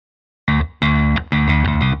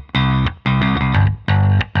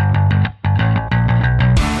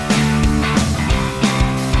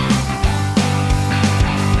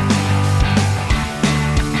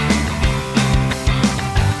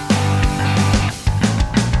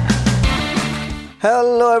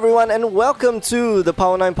Hello everyone and welcome to the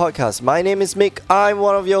Power 9 podcast. My name is Mick. I'm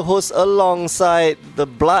one of your hosts alongside the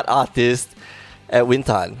blood artist Edwin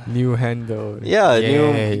Tan. New handle. Yeah, Yay.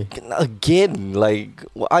 new again. Like,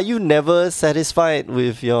 are you never satisfied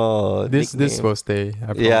with your This nickname? will stay.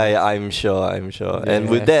 I promise. Yeah, I'm sure. And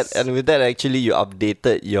with Yes. that, actually, you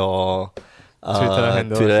updated your Twitter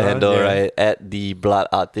handle Twitter as well, handle, yeah. right? At the blood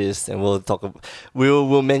artist, and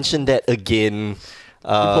we'll mention that again. You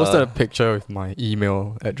posted a picture with my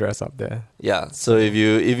email address up there. Yeah. So if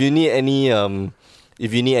you need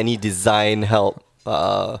any design help,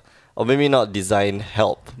 or maybe not design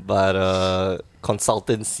help, but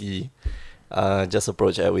consultancy, just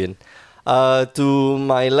approach Edwin. To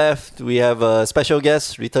my left, we have a special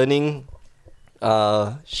guest returning.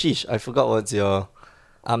 Sheesh, I forgot what's your.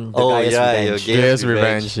 The Gaia's Revenge. Gaia's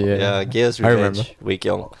Revenge, yeah. Yeah, Gaia's I Revenge. remember. Wei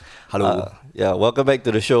Kiong. Hello. Yeah, welcome back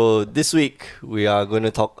to the show. This week we are going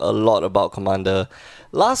to talk a lot about Commander.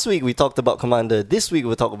 Last week we talked about Commander. This week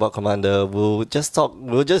we'll talk about Commander. We'll just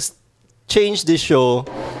change this show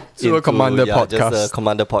To a Commander Just podcast. a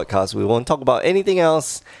Commander podcast. We won't talk about anything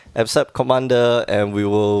else except Commander, and we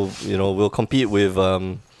will, we'll compete with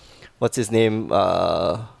what's his name?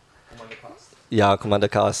 Yeah, Commander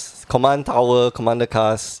Cast. Command Tower, Commander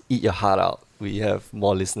Cast, eat your heart out. We have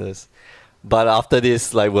more listeners. But after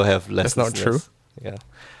this, we'll have less That's not listeners. Yeah.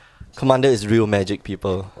 Commander is real magic,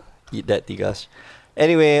 people. Eat that, Tigash.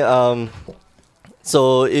 Anyway,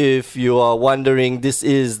 so if you are wondering, this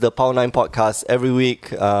is the Power 9 podcast. Every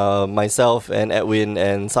week, myself and Edwin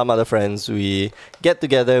and some other friends, we get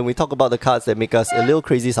together and we talk about the cards that make us a little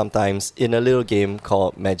crazy sometimes in a little game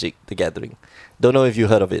called Magic the Gathering. Don't know if you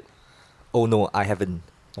heard of it. Oh no, I haven't.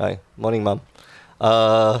 Hi, morning, mom.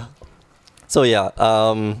 So yeah,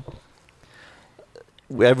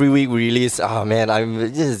 every week we release. Oh man,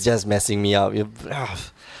 this is just messing me up.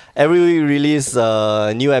 Every week we release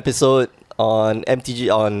a new episode on MTG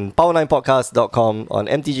on power9podcast.com, on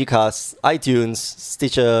MTG Cast, iTunes,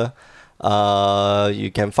 Stitcher. You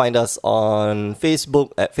can find us on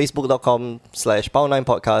Facebook at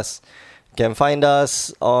facebook.com/power9podcast. You can find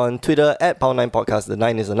us on Twitter at Power9Podcast. The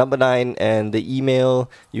 9 is the number 9. And the email,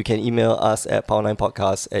 you can email us at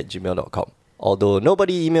power9podcast@gmail.com. Although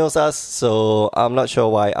nobody emails us, so I'm not sure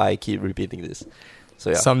why I keep repeating this.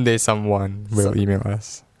 So yeah. Someday someone will email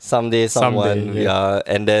us. Someday someone, Someday, yeah.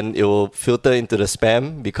 and then it will filter into the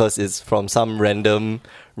spam because it's from some random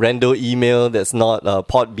email that's not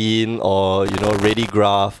Podbean or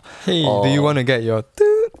ReadyGraph. Hey, or, do you want to get your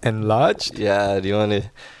enlarged? Yeah, do you want to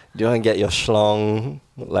get your schlong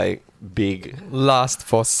big? Last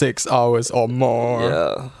for 6 hours or more.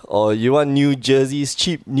 Yeah, or you want new jerseys,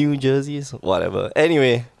 cheap new jerseys, whatever.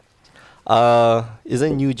 Anyway,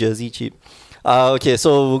 isn't New Jersey cheap? Okay,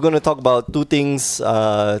 so we're going to talk about two things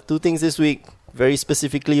this week. Very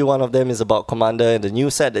specifically, one of them is about Commander and the new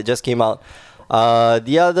set that just came out.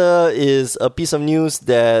 The other is a piece of news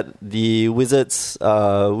that the Wizards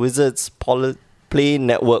Play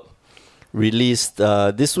Network released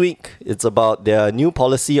this week. It's about their new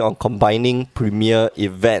policy on combining premier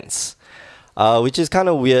events, which is kind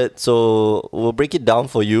of weird. So we'll break it down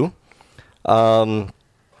for you.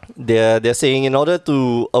 They're saying in order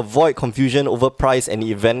to avoid confusion over price and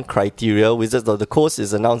event criteria, Wizards of the Coast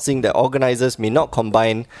is announcing that organizers may not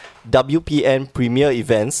combine WPN premier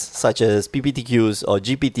events such as PPTQs or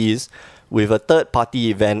GPTs with a third-party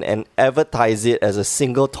event and advertise it as a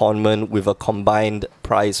single tournament with a combined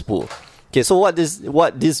prize pool. Okay, so what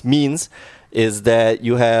this means is that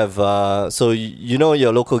you have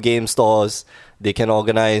your local game stores. They can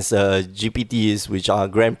organize GPTs, which are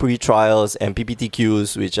Grand Prix trials, and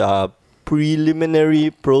PPTQs, which are preliminary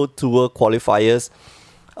Pro Tour qualifiers.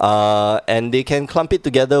 And they can clump it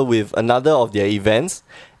together with another of their events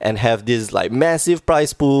and have this massive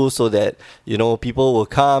prize pool so that people will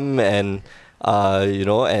come and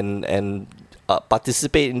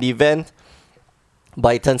participate in the event.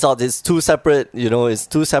 But it turns out it's two separate events,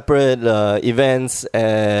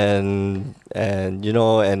 and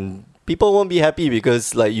people won't be happy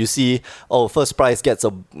because you see, first prize gets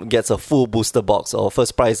a full booster box, or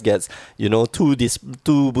first prize gets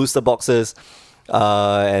two booster boxes,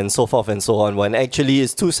 and so forth and so on. When actually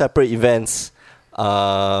it's two separate events,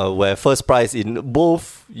 where first prize in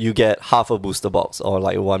both you get half a booster box or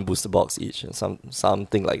one booster box each, and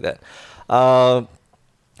something like that.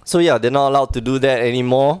 So yeah, they're not allowed to do that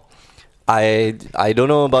anymore. I don't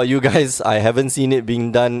know about you guys. I haven't seen it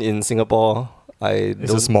being done in Singapore.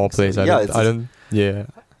 It's a small place. I don't. Yeah.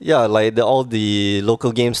 Yeah, all the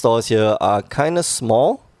local game stores here are kind of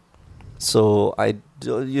small, so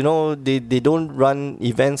they don't run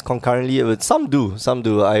events concurrently. But some do.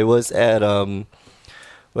 I was at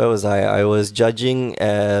where was I? I was judging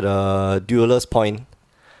at Dueller's Point,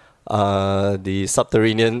 the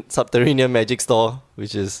subterranean magic store,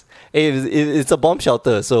 which is it's a bomb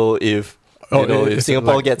shelter. So if if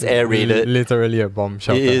Singapore like gets air raided, literally a bomb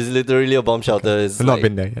shelter. it is literally a bomb shelter. Okay. It's I've not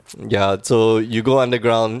been there yet. Yeah, so you go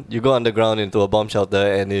underground into a bomb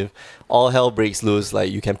shelter, and if all hell breaks loose,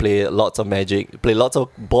 like you can play lots of Magic, play lots of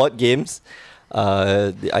board games.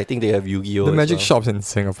 I think they have Yu-Gi-Oh! The as magic well. shops in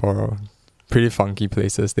Singapore are pretty funky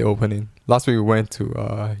places they open in. Last week we went to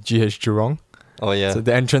GH Jurong. Oh yeah. So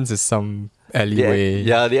the entrance is some alleyway.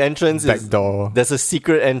 The entrance back is door. there's a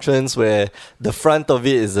secret entrance where the front of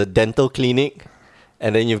it is a dental clinic,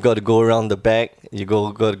 and then you've got to go around the back.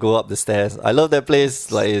 Got to go up the stairs. I love that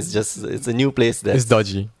place. Like it's a new place. It's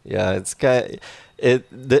dodgy. Yeah,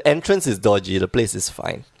 the entrance is dodgy. The place is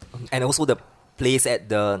fine. And also the place at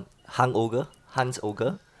the Hans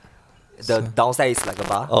Ogre. The downside is like a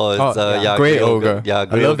bar. Oh, it's Grey Ogre. Yeah, I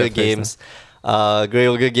Grey love Ogre that place, Games. Grey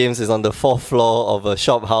Ogre Games is on the 4th floor of a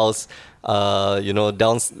shop house.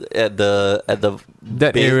 Down at the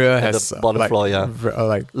That base, area at has the bottom floor. Yeah,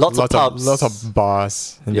 like Lots of pubs. lots of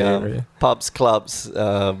bars in the area. Pubs, clubs,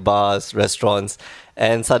 bars, restaurants,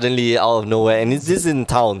 and suddenly out of nowhere, and this is in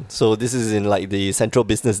town, so this is in like the central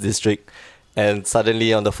business district, and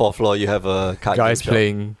suddenly on the 4th floor you have a card game Guys shop.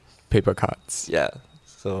 playing paper cards. Yeah,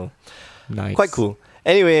 so Nice. quite cool.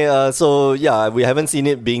 Anyway, we haven't seen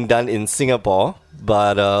it being done in Singapore,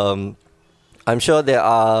 but I'm sure there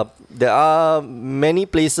are many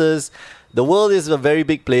places. The world is a very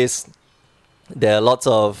big place. There are lots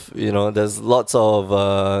of there's lots of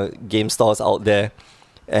game stores out there,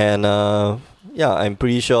 and I'm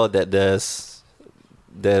pretty sure that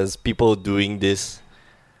there's people doing this.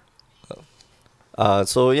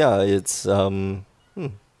 It's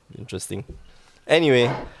interesting.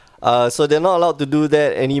 Anyway, so they're not allowed to do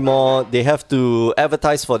that anymore. They have to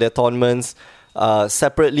advertise for their tournaments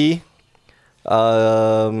separately.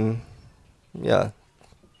 And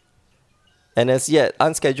as yet,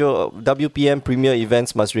 unscheduled WPM Premier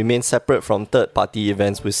events must remain separate from third-party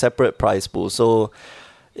events with separate prize pools. So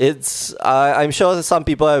I'm sure some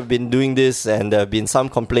people have been doing this, and there have been some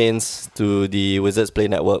complaints to the Wizards Play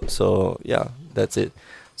Network. So yeah, that's it.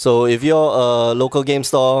 So if you're a local game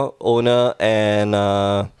store owner and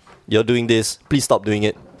you're doing this, please stop doing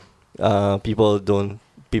it. People don't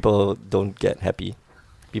get happy.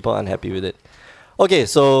 People aren't happy with it. Okay,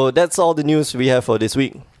 so that's all the news we have for this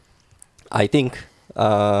week. I think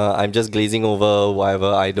I'm just glazing over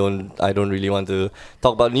whatever. I don't really want to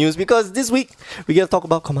talk about news because this week we get to talk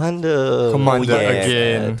about Commander.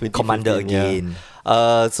 Again. 2015, Commander again.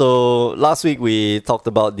 So last week we talked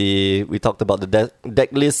about the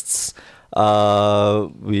deck lists.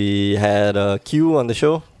 We had Q on the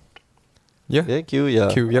show. Yeah. Q. Yeah.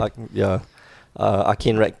 Q. Yep.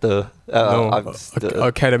 Arcane Rector.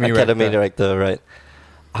 Academy Director, right?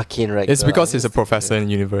 Arcane Rector. It's because he's a professor in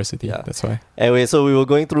university. Yeah. That's why. Anyway, so we were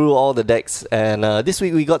going through all the decks, and this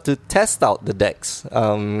week we got to test out the decks.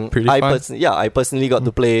 Pretty fun. I personally got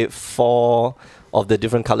to play 4 of the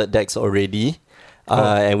different colored decks already,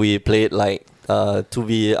 and we played like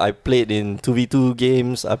 2v. I played in 2v2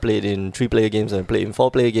 games. I played in 3-player games, and I played in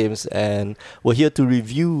 4-player games, and we're here to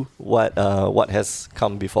review what has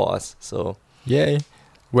come before us. So yay.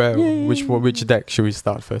 Well, which deck should we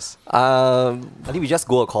start first? I think we just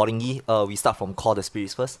go accordingly. We start from Call the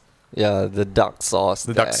Spirits first. Yeah, the Dark Sauce.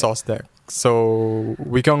 Dark Sauce deck. So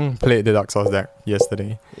Wikong played the Dark Sauce deck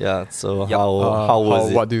yesterday. Yeah. So Yep. how was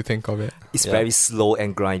it? What do you think of it? It's very slow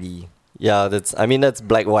and grindy. Yeah, that's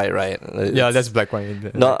black white, right? That's black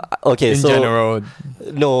white. No, okay. In so general,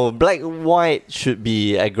 no, black white should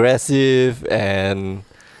be aggressive and.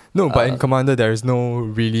 no, but in Commander there is no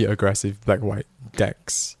really aggressive black white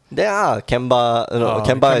decks. There are Kemba. No,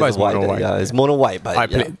 Kemba Kemba is is white. mono white. Yeah, it's mono white. But I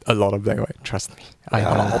played a lot of black white. Trust me.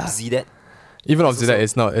 Obsidian. Even Obsidian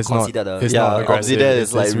is not. It's not. It's not aggressive. Obsidian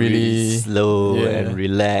is like it's really slow and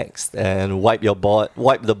relaxed, and wipe the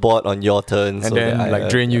board on your turn, and so then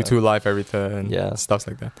that drain you 2 life every turn. Yeah. Stuff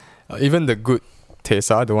like that. Even the good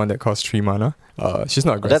Tessa, the one that costs 3 mana, she's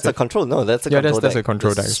not aggressive. That's a control. No, that's a control deck. That's a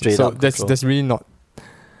control deck. Straight so up that's control. that's really not.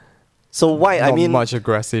 So white. Not I mean, much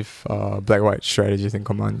aggressive black white strategies in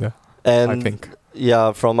Commander. and I think.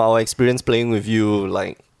 Yeah, from our experience playing with you,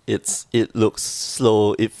 like it looks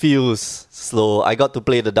slow. It feels slow. I got to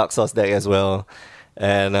play the Dark Sauce deck as well,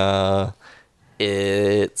 and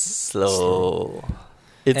it's slow.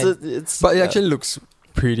 But it actually looks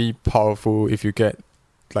pretty powerful if you get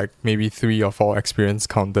like maybe 3 or 4 experience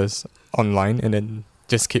counters online and then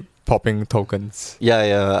just keep popping tokens.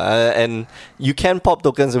 and you can pop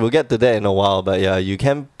tokens, and we'll get to that in a while, but yeah, you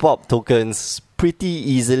can pop tokens pretty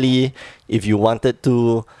easily if you wanted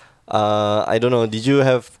to. I don't know. Did you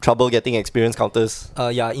have trouble getting experience counters?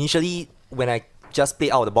 Yeah, initially when I just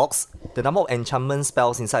played out of the box, the number of enchantment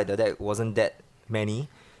spells inside the deck wasn't that many,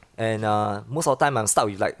 and most of the time I'm stuck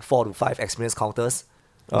with like 4 to 5 experience counters.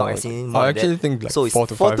 Not exceeding more I than actually that. think like So it's 4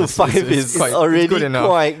 to 4 5 to 5 is quite, already good enough.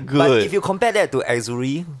 quite good. But if you compare that to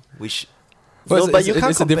Azuri, which But No, but it's, you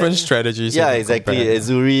can't it's a different compare- strategy. So Yeah, you can exactly. compare.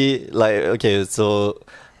 Azuri, like, okay, so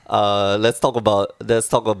let's talk about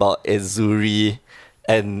Azuri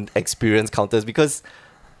and experience counters, because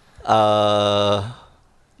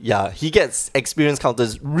yeah, he gets experience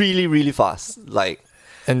counters really, really fast. Like,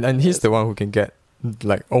 And he's the one who can get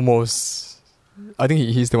like almost. I think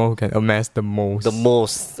he's the one who can amass the most. the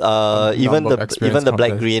most even number of the experience black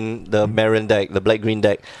counters. green, the Marin deck, the black green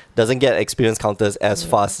deck doesn't get experience counters as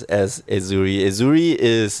fast as Azuri. Azuri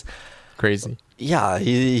is Crazy. yeah,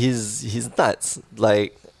 he's nuts.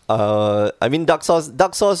 Like I mean, Dark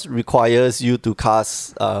Source requires you to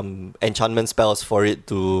cast enchantment spells for it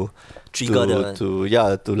to Trigger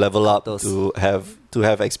to level up, counters. to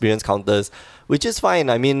have experience counters, which is fine.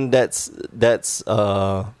 I mean, that's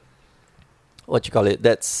what you call it.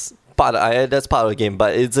 That's part of the game.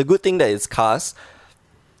 But it's a good thing that it's cast.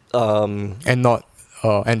 And not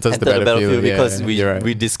enters Enter the battlefield, yeah, because yeah, we you're right.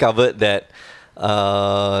 we discovered that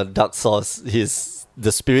Dark Source,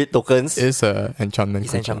 the spirit tokens, Is a enchantment.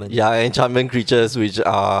 it's creature. enchantment. yeah, enchantment creatures which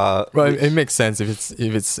are Well, it makes sense if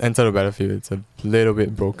it's enter the battlefield. It's a little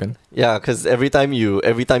bit broken. yeah, because every time you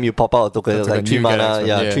pop out a token, it's like 3 You get mana,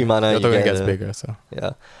 extra- 3 mana. Your You token get gets a- bigger, so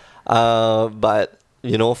Yeah, but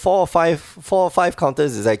you know, 4 or 5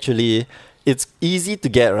 counters is actually, it's easy to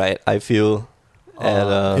get, right? I feel,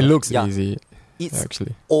 and it looks yeah. easy It's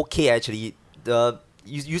actually. okay actually.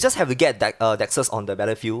 You just have to get Dexus on the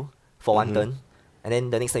battlefield for one turn, and then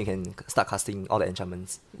the next time you can start casting all the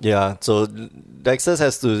enchantments. yeah. So Dexus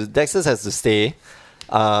has to stay.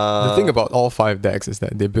 The thing about all 5 decks is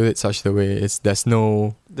that they build it such the way is there's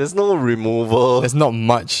no removal not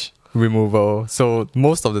much removal. So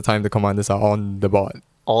most of the time the commanders are on the board.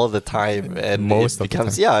 all the time, and Most it of the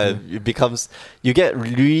becomes time. it becomes, you get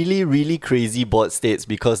really, really crazy board states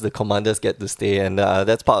because the commanders get to stay, and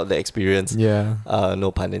that's part of the experience. Yeah.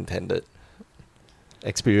 No pun intended.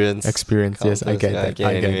 Experience. Yes, I counters, get yeah, that. okay,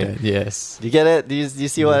 I get anyway. that. Yes. Do you get it? Do you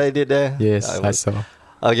see what I did there? Yes, I I was- saw.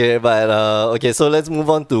 Okay, but okay, so let's move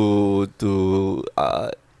on to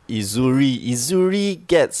Izuri. Izuri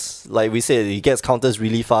gets, like we said, he gets counters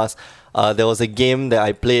really fast. There was a game that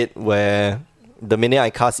I played where the minute I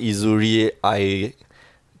cast Izuri, I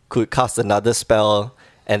could cast another spell,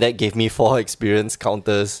 and that gave me 4 experience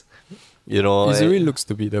counters. You know, Izuri and- looks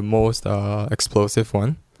to be the most explosive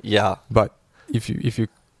one, yeah. but if you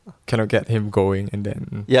cannot get him going, and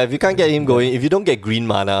then Yeah, if you can't get him going, if you don't get green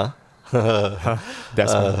mana,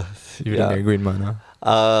 that's one. If you yeah. don't get green mana.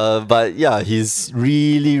 But yeah, he's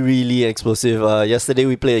really, really explosive. Yesterday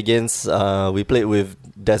we played with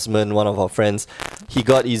Desmond, one of our friends. He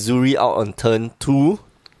got Izuri out on turn 2,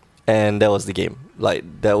 and that was the game. Like,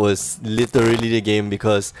 that was literally the game,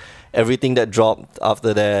 because everything that dropped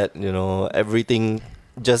after that, you know, everything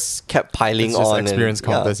just kept piling It's just on. experience and,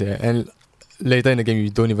 counters, yeah. And later in the game, you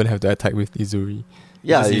don't even have to attack with Izuri.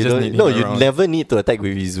 Yeah, You you just don't. need No, him you around. never need to attack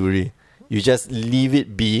with Izuri. You just leave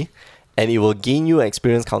it be, and it will gain you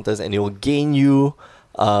experience counters, and it will gain you,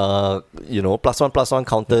 +1/+1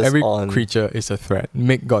 counters Every on creature is a threat.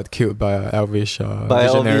 Mick got killed by an Elvish by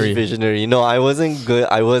visionary. Elvish Visionary. No, I wasn't good.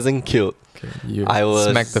 I wasn't killed. Okay, you I was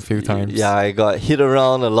smacked a few times. Yeah, I got hit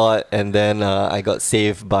around a lot, and then I got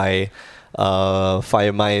saved by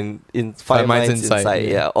Firemind's Inside,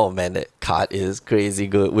 Yeah. yeah. Oh man, that card is crazy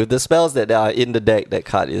good. With the spells that are in the deck, that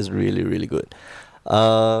card is really, really good.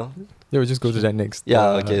 Yeah, we'll just go to that next.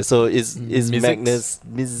 Yeah, okay. So is Mizzix? Magnus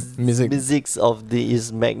Mizzix. Mizzix of the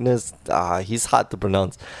is Magnus? He's hard to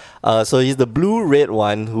pronounce. So he's the blue-red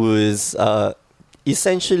one who is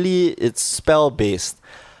essentially, it's spell based.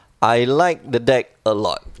 I like the deck a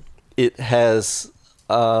lot. It has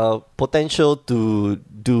potential to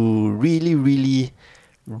do really, really,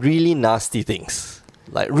 really nasty things.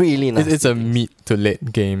 Like really nasty. It's a things. mid to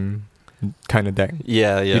late game kind of deck.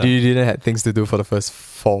 Yeah, yeah. You didn't have things to do for the first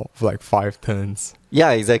 5 turns.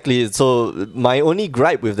 Yeah, exactly. So my only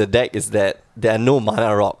gripe with the deck is that there are no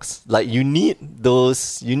mana rocks. Like you need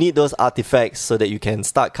those artifacts so that you can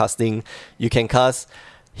start casting. You can cast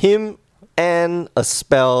him and a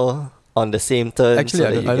spell on the same turn. Actually, so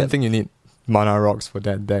I that you don't get- think you need mana rocks for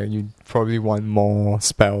that deck. You probably want more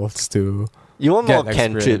spells to you want get more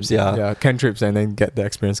cantrips, experience. yeah. Yeah, cantrips, and then get the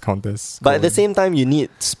experience counters. But at the going. same time, you need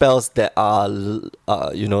spells that are,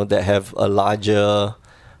 that have a larger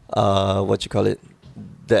what you call it,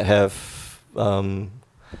 that have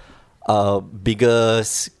bigger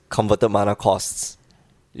converted mana costs.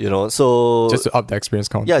 You know, so Just to up the experience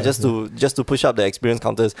count. yeah, just to push up the experience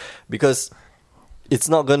counters, because it's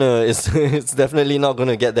not gonna it's definitely not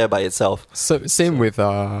gonna get there by itself. So same with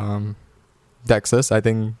Dexus, I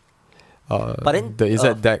think. But then, the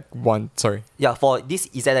EZ deck one, sorry. Yeah, for this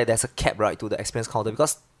EZ deck, there's a cap, right, to the experience counter,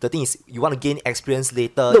 because the thing is, you want to gain experience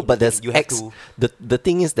later. No, but there's you have X. to. The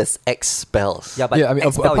thing is, there's X spells. Yeah, but Yeah, I mean,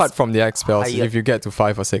 X spell apart is from the X spells, higher. if you get to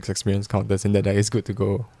 5 or 6 experience counters in that deck, it's good to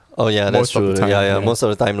go. Oh yeah, that's Most of true. the time, yeah, yeah. most of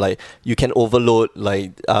the time, like you can overload.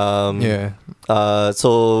 Like Yeah.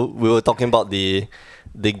 So we were talking about the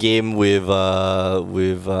game with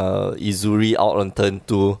Izuri out on turn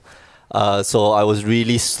 2. So I was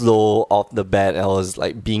really slow off the bat. I was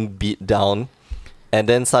like being beat down, and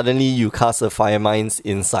then suddenly you cast a Fire Mines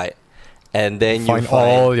inside, and then Find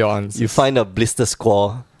all your answers. you find a Blister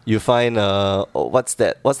Squall. You find what's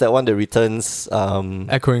that one that returns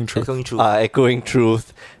Echoing Truth. Echoing Truth. Echoing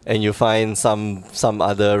Truth, and you find some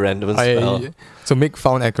other random spell. So Mick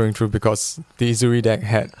found Echoing Truth because the Izuri deck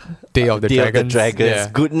had Day of the Day Dragons. of the Dragons. Yeah.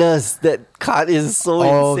 Goodness, that card is so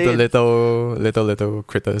All insane. the little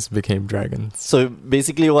critters became dragons. So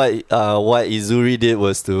basically, what Izuri did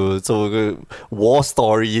was war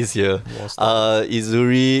stories here.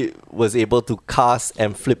 Izuri was able to cast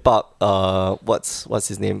and flip up what's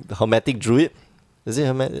his name? Hermetic Druid. Is it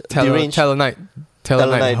Hermetic? Deranged? Talonite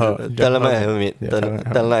Talonite Hermit. Hermit. Yeah,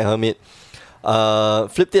 Talonite Hermit.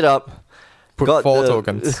 Flipped it up. Put 4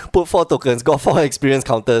 tokens. Put 4 tokens. Got 4 experience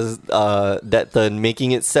counters that turn,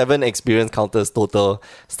 making it 7 experience counters total.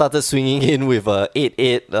 Started swinging in with a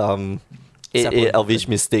 8/8 Elvish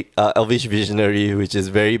Mystic, Elvish Visionary, which is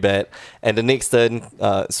very bad. And the next turn,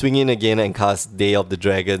 swing in again and cast Day of the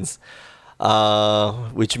Dragons,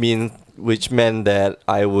 which meant that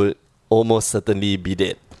I would almost certainly be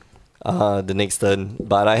dead the next turn.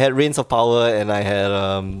 But I had Reigns of Power and I had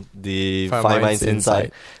the Fire Mines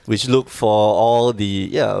Insight, which look for all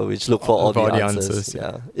the answers. Yeah.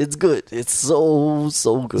 Yeah, it's good. It's so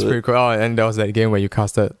good. It's pretty cool. Oh, and there was that game where you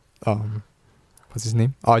casted what's his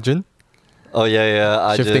name? Arjun? Oh yeah,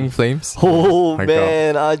 Arjun. Shifting Flames. Oh my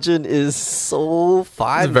man, Arjun is so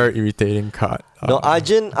fun. It's a very irritating card. No,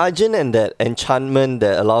 Arjun and that enchantment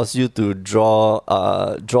that allows you to draw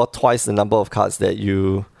twice the number of cards that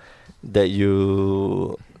you're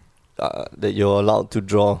allowed to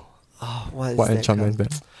draw. What enchantment is card?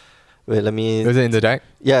 that? Wait, let me. Was it in the deck?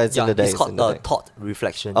 Yeah, it's in the deck. It's called Thought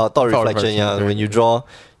Reflection. Thought Reflection. Yeah, okay. when you draw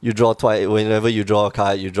twice. Whenever you draw a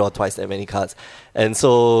card, you draw twice that many cards, and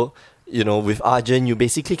so. You know, with Arjun, you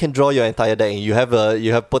basically can draw your entire deck. And you have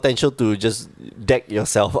potential to just deck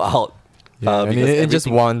yourself out. Yeah, and in just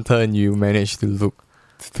one turn, you manage to look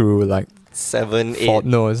through like 7, 8.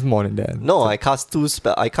 No, it's more than that. No, I cast 2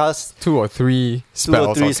 spells. I cast 2 or 3 spells.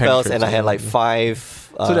 2 or 3 or spells, cantrips and I had or like something.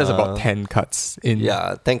 5. So there's about 10 cuts in.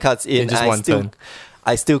 Yeah, 10 cards in. just and one turn.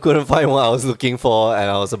 I still couldn't find what I was looking for,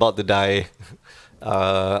 and I was about to die.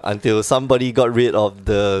 Until somebody got rid of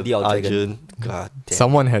the Arjun. God damn.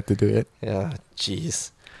 Someone had to do it. Yeah,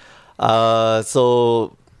 jeez.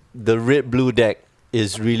 So the red-blue deck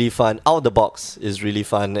is really fun. Out of the box is really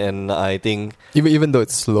fun, and I think Even though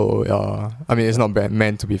it's slow, I mean, it's not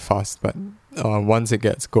meant to be fast, but once it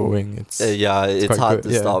gets going, it's it's quite hard good,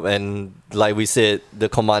 to yeah. stop. And like we said, the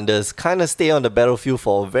commanders kind of stay on the battlefield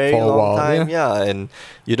for a very For a long while, time. Yeah, and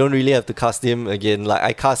you don't really have to cast him again. Like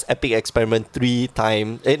I cast Epic Experiment 3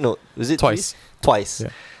 times. No, is it Twice. 3? Twice. Yeah.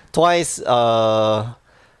 Twice. In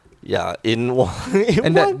one.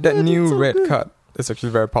 And that new red card is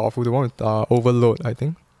actually very powerful. The one with Overload, I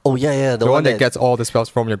think. Oh yeah, The one that gets all the spells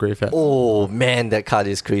from your graveyard. Oh man, that card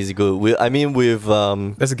is crazy good. With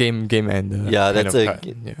That's a game ender. yeah, kind that's of a card.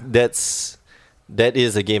 Yeah. that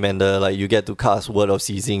is a game ender. Like you get to cast Word of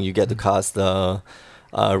Seizing, you get to cast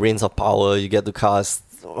Reigns of Power, you get to cast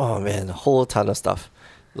a whole ton of stuff,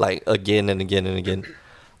 like again and again and again.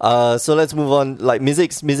 So let's move on. Like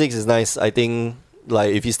Mizzix is nice. I think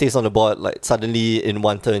like if he stays on the board, like suddenly in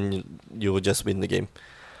one turn you will just win the game.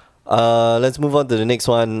 Let's move on to the next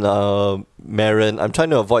one. Marin. I'm trying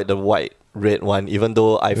to avoid the white-red one, even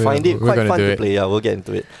though I find it we're quite gonna fun do to it. play. Yeah, we'll get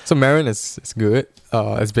into it. So Marin is good.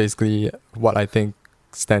 It's basically what I think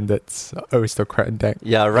standards aristocrat deck.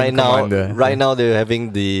 Yeah, right in now Commander. they're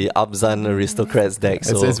having the Abzan Aristocrats deck.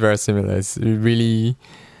 So It's very similar. You really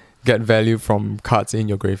get value from cards in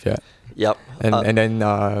your graveyard, yep, and then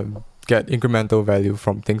get incremental value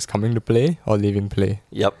from things coming to play or leaving play.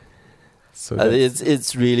 yep. So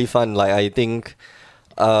It's really fun. Like I think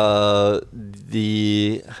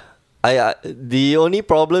the The only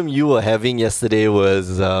problem you were having yesterday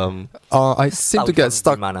was I seem to get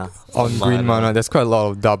stuck Mana. on green mana. There's quite a lot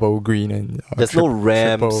of double green and there's no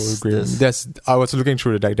ramps. triple green. I was looking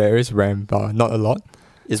through the deck. There is ramp, not a lot.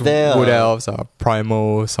 Is So there Wood Elves,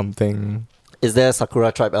 Primal, something. is there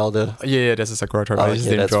Sakura Tribe Elder? Yeah, there's a Sakura Tribe. Oh, I just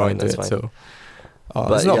okay, didn't that's draw fine, into that's it, fine. so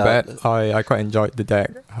But it's not yeah, bad. I quite enjoyed the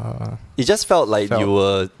deck. It just felt like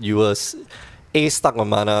Felt- you were stuck on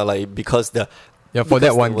mana, like because For because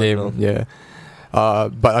that one there were game, yeah.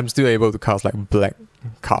 But I'm still able to cast like black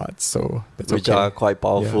cards, so that's which okay. are quite Yeah,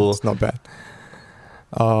 powerful. it's not bad.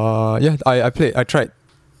 I tried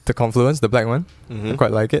the Confluence, the black one. Mhm. I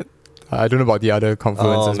quite like it. I don't know about the other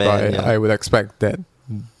Confluences, man, but yeah. I would expect that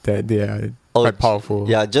they are quite powerful.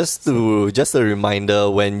 Yeah, just a reminder,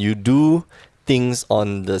 when you do things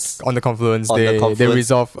on this, On the Confluence, On the they Confluence-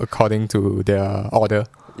 resolve according to their order.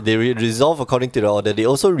 they resolve according to the order. They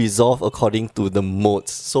also resolve according to the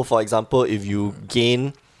modes. So, for example, if you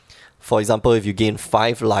gain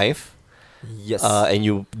 5 life, Yes. and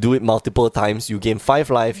you do it multiple times, you gain 5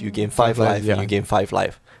 life, you gain 5 5 life, life, yeah. and you gain 5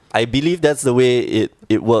 life. I believe that's the way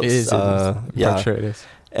it works. It is. I'm yeah. quite sure it is.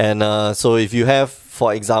 And so if you have,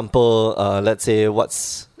 for example, let's say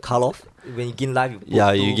what's Karlov, when you gain life, you put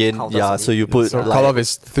yeah, two you gain counters on so it. you put So like, Call of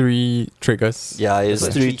is 3 triggers. yeah, it's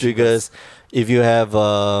That's 3 three triggers. If you have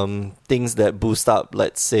things that boost up,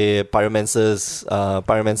 let's say Pyromancer's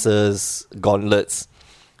gauntlets,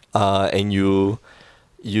 and you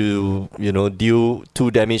deal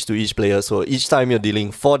 2 damage to each player. So each time you're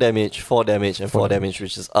dealing 4 damage, and 4 damage,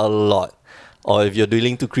 which is a lot. Or if you're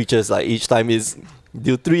dealing to creatures, like each time is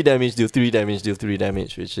deal 3 damage,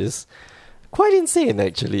 which is quite insane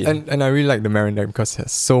actually. And I really like the Marin deck because it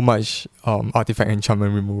has so much artifact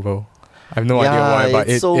enchantment removal. I have no idea Yeah, why, but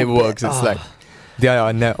it's it so works. bad. It's like they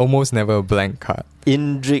are almost never a blank card.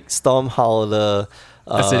 Indrik, Stormhowler,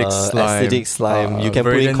 Acidic Slime. You can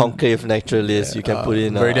put in Verdant- Conclave Naturalist. You can put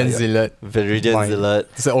in Verdant Zealot. Viridian Mine. Zealot.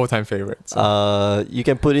 It's an all-time favorite. So. You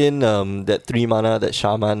can put in that 3 mana, that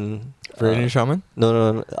Shaman. Viridian Shaman?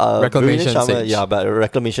 No. Reclamation Viridian Shaman, Sage. yeah, but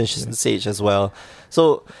Reclamation Sage as well.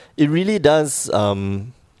 So it really does.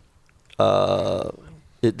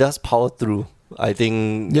 It does power through. I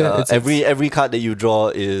think Yeah, it's- every card that you draw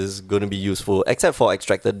is going to be useful, except for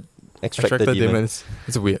Extracted Demon. Demons.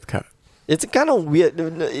 It's a weird card. It's kind of weird.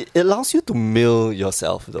 It allows you to mill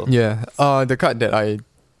yourself, though. Yeah. The card that I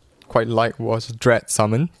quite liked was Dread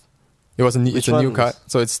Summon. It's Which a new one? card.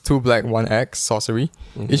 So it's 2 black, 1 X, sorcery.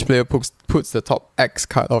 Mhm. Each player puts the top X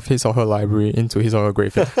card of his or her library into his or her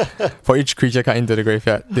graveyard. For each creature card into the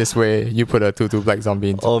graveyard, this way you put a 2/2 black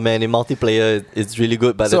zombie into. Oh man, in multiplayer, it's really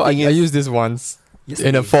good. But So the I thing is, used this once in a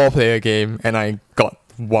Yesterday. 4-player game, and I got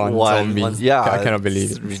one zombie. yeah, I cannot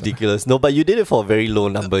believe it's it. ridiculous. No, but you did it for a very low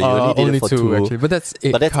number. You only did Only it for 2 2. actually, but that's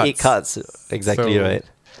 8 But that's cards. 8 cards, exactly So- right.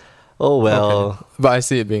 Oh well. Okay. But I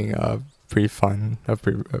see it being pretty fun,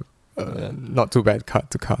 Yeah. not too bad card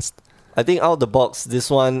to cast. I think out of the box, this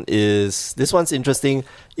one's interesting.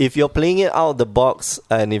 If you're playing it out of the box,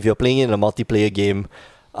 and if you're playing it in a multiplayer game,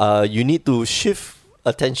 you need to shift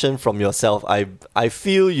attention from yourself. I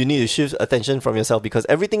feel you need to shift attention from yourself because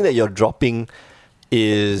everything that you're dropping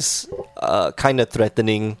is kind of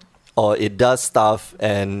threatening, or it does stuff,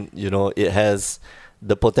 and it has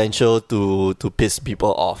the potential to piss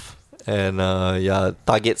people off. And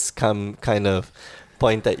targets come kind of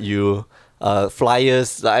point at you.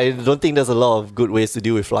 Flyers, I don't think there's a lot of good ways to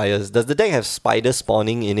deal with flyers. Does the deck have spider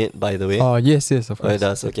spawning in it, by the way? Yes, of Oh, course. it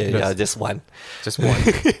does. Okay, It does. yeah, just one. Just one.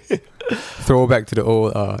 Throwback to the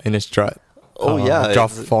old Innistrad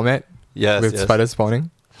draft it's- format Yes, with yes. spider spawning.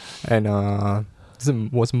 And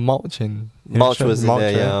was Mulch in Mulch Innistrad? was in there,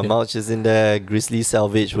 right? yeah. Mulch is in there. Grizzly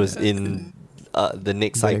Salvage was in the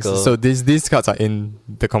next cycle. So these cards are in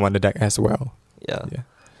the Commander deck as well. yeah. Yeah.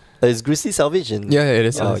 Is Grizzly Salvage in? Yeah, it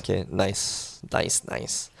is. Oh, Yes. okay, nice.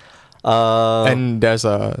 And there's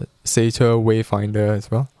a Satyr Wayfinder as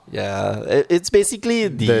well. Yeah, it's basically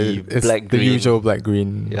the It's black the green. usual black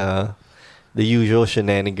green. Yeah, the usual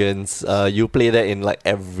shenanigans. You play that in like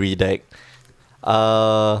every deck.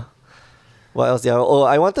 What else? Yeah. Oh,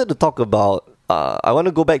 I wanted to talk about. I want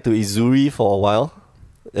to go back to Izuri for a while.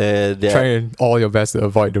 Try all your best to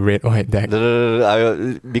avoid the red white deck.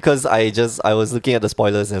 No, because I was looking at the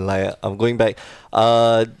spoilers and like I'm going back.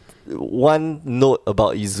 One note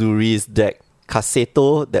about Izuri's deck,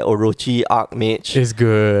 Kaseto, the Orochi Archmage. It's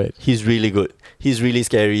good. He's really good. He's really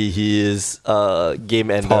scary. He is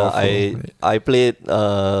game ender. Powerful. I played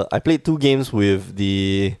 2 games with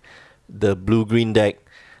the blue green deck.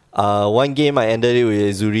 One game I ended it with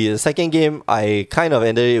Izuri. The second game I kind of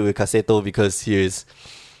ended it with Kaseto because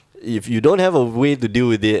if you don't have a way to deal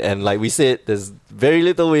with it, and like we said, there's very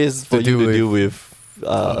little ways for you to deal with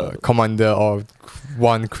commander or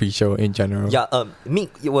one creature in general. Yeah,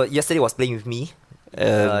 yesterday was playing with me.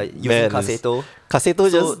 Using man, Kaseto. Kaseto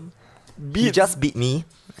So, just he just beat me.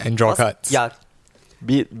 And draw cards. Yeah,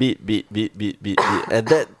 beat, and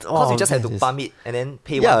that because you just have to pump it and then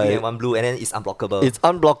pay Yeah, one green and one blue, and then it's unblockable. It's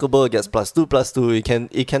unblockable. It gets +2/+2.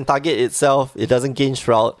 It can target itself. It doesn't gain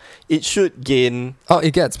shroud. It should gain. Oh,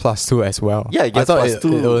 it gets +2 as well. Yeah, it gets I thought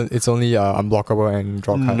 +2. It's only unblockable and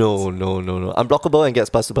draw cards. No. Unblockable and gets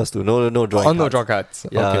 +2/+2. No drawing. Oh, no cards. draw cards.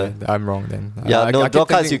 Yeah. Okay, I'm wrong then. Yeah, I no keep draw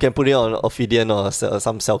cards. thinking- You can put it on Ophidian or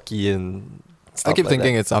some Selkie and stuff I keep like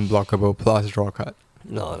thinking that. it's unblockable plus draw card.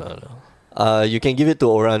 No. You can give it to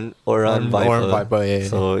Oran Viper. Oran Viper, yeah.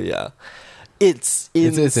 So yeah, it's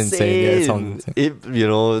insane. It's insane. Yeah, it sounds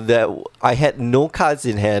insane. That I had no cards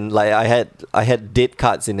in hand. Like I had dead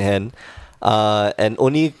cards in hand, and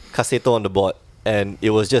only Kaseto on the board, and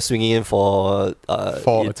it was just swinging in for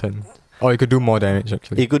 4 a turn. Or you could do more damage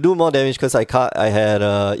actually. It could do more damage because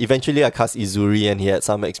eventually I cast Izuri and he had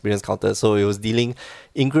some experience counter, so it was dealing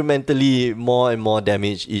incrementally more and more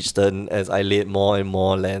damage each turn as I laid more and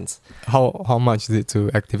more lands. How much is it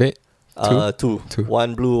to activate? Two. Two.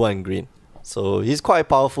 1 blue, 1 green. So he's quite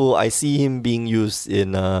powerful. I see him being used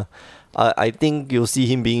in I think you'll see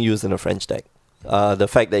him being used in a French deck. The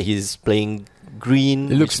fact that he's playing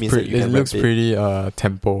green, It looks which means that you can looks ramp it. pretty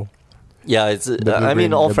tempo. Yeah, it's. The I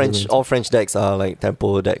mean, blue-green- all the French blue-green. French decks are like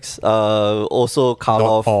tempo decks. Also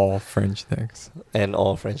Karlov Not all French decks. and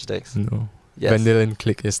all French decks. No. Yes. Vendilion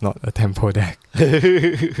Click is not a tempo deck.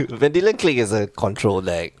 Vendilion Click is a control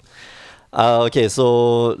deck. Okay,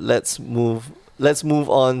 so let's move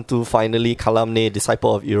on to finally Kalamne,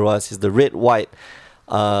 Disciple of Iroas, is the red-white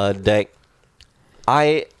deck.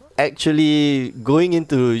 I actually, going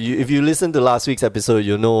into, if you listen to last week's episode,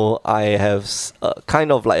 you know I have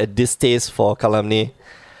kind of like a distaste for Kalamne.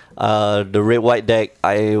 The red-white deck,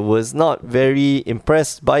 I was not very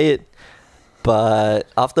impressed by it, but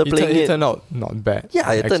after playing It turned out not bad.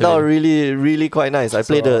 yeah, it turned actually. out really, really quite nice. I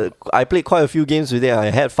played quite a few games with it.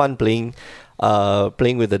 I had fun playing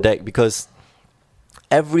with the deck because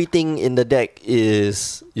everything in the deck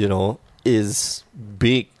is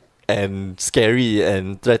big and scary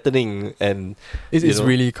and threatening, and It's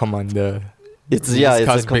really commander. it's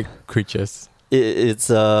cast big creatures. it's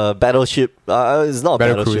a battleship. It's not a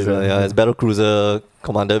Battle battleship. cruiser, Yeah, yeah. it's battle cruiser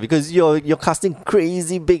commander because you're casting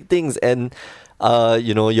crazy big things, and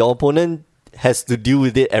your opponent has to deal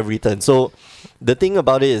with it every turn. So the thing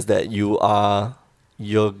about it is that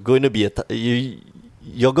you're going to be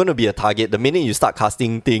you're going to be a target the minute you start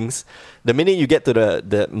casting things. The minute you get to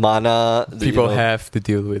the mana, People have to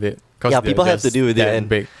deal with it. 'Cause Yeah, they're people have to just deal with it, that and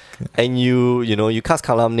big. and you cast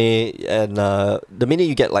Kalamne, and the minute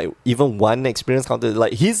you get like even one experience counter,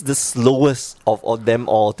 like he's the slowest of them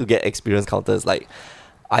all to get experience counters. Like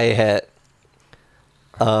I had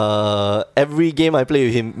every game I play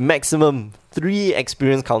with him, maximum 3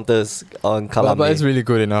 experience counters on Kalamne. But it's really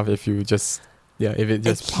good enough if you just if it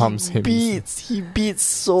just pumps him. He beats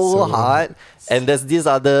so hard. And there's this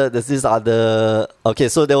other. Okay,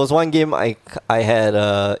 so there was one game I had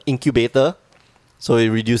Incubator, so it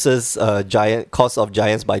reduces cost of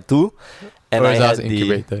giants by 2, and I had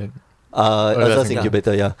Incubator. Urza's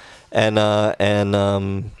Incubator, yeah, and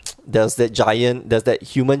there's that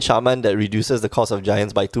human shaman that reduces the cost of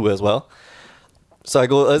giants by 2 as well. So I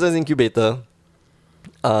go Urza's Incubator.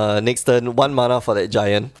 Next turn, 1 mana for that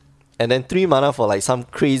giant, and then 3 mana for like some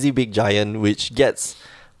crazy big giant, which gets.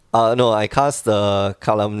 I cast the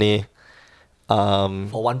Kalamne.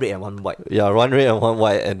 For 1 red and 1 white. Yeah, 1 red and 1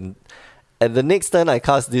 white, and the next turn I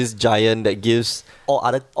cast this giant that gives All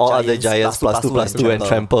other giants +2/+2 and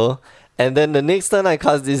trample. And then the next turn I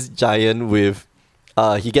cast this giant with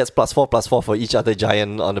he gets +4/+4 for each other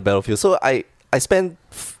giant on the battlefield. So I spent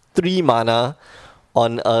 3 mana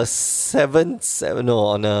on a 7/7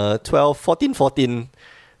 on a 12 14/14.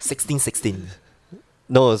 16/16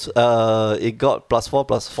 No, it got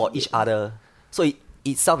 +4/+4 for each other. So it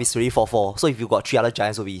itself is really 4/4. So if you got 3 other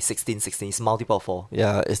giants, it will be 16/16. It's multiple of 4.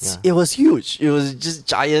 Yeah, it was huge. It was just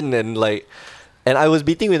giant, and I was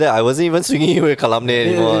beating with that. I wasn't even swinging with Kalamne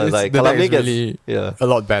anymore. Like the deck Kalamne is gets really yeah. a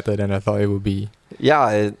lot better than I thought it would be.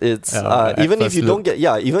 Yeah, it's at even if first you look.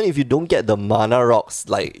 even if you don't get the mana rocks,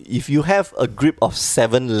 like if you have a grip of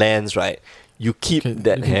 7 lands, right, you keep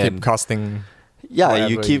that You can hand. keep casting. Yeah,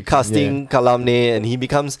 you whatever keep you can, casting Kalamne, and he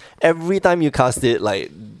becomes, every time you cast it,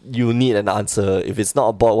 like you need an answer. If it's not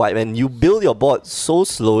a board wipe, and you build your board so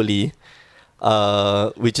slowly,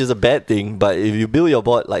 which is a bad thing. But if you build your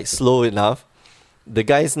board like slow enough, the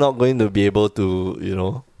guy's not going to be able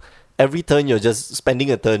to every turn you're just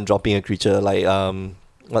spending a turn dropping a creature. Like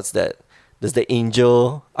what's that? There's the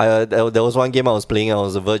angel. There was one game I was playing. I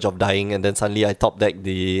was on the verge of dying, and then suddenly I top deck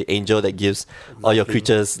the angel that gives all your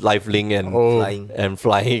creatures lifelink and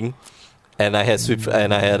flying. And I had swift,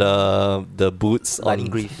 and I had the boots,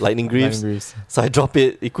 Lightning Greaves. So I drop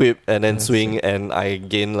it, equip, and then swing, and I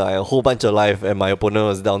gain like a whole bunch of life, and my opponent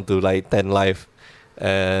was down to like 10 life.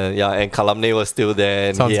 And Kalamne was still there,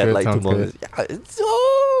 and he had like 2 more.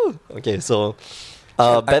 Yeah, okay, so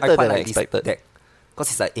better than I expected. Because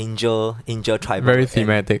it's like angel tribal. Very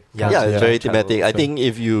thematic. It's very thematic. I think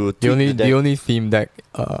if you the only theme deck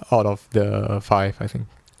out of the 5, I think.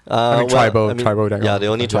 Tribal deck. Yeah, the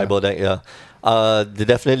only tribal deck. Yeah, they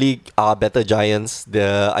definitely are better giants.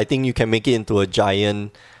 I think you can make it into a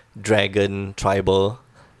giant dragon tribal,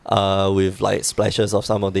 with like splashes of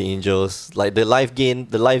some of the angels. Like the life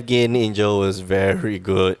gain angel was very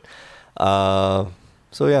good. So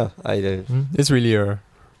yeah, it's really a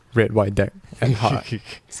red white deck at heart.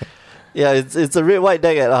 So. Yeah, it's a red white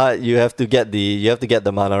deck at heart. You have to get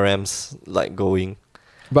the mana ramps like going.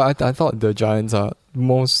 But I thought the giants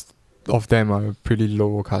most of them are pretty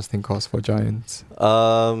low casting cost for giants.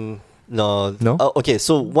 No. Okay,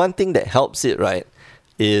 so one thing that helps it, right,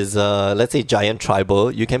 is let's say giant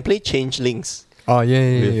tribal. You can play changelings. Oh yeah,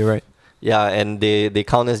 you're right. Yeah, and they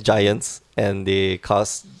count as giants, and they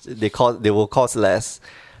will cost less,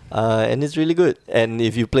 and it's really good. And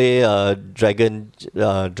if you play dragon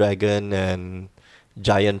and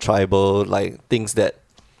giant tribal, like things that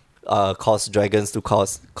cost dragons to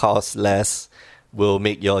cost less, will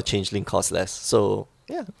make your changeling cost less. So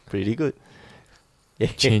yeah, pretty good.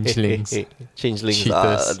 Changelings Changelings Cheaters.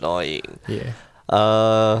 are annoying. Yeah.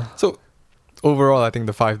 So overall, I think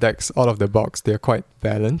the 5 decks out of the box, they're quite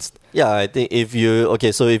balanced. Yeah, I think if you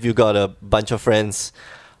got a bunch of friends,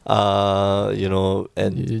 and you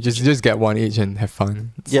just get one each and have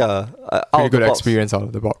fun. It's pretty good experience out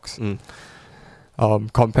of the box.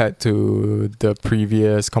 Compared to the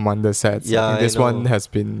previous Commander sets, I think this one has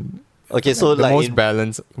been so the like most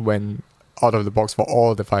balanced when out of the box for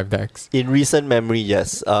all the 5 decks. In recent memory,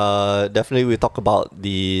 yes. Definitely we talk about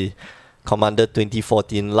the Commander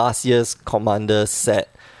 2014. Last year's Commander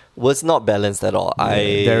set was not balanced at all.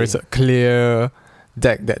 There is a clear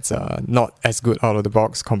deck that's not as good out of the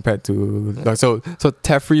box compared to so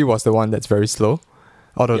Teferi was the one that's very slow.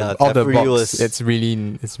 Out of the box, it's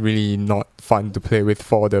really not fun to play with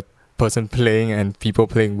for the person playing and people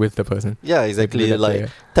playing with the person. Yeah, exactly. Like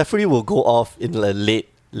Teferi will go off in a late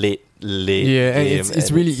yeah, game, and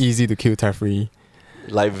it's really easy to kill Teferi.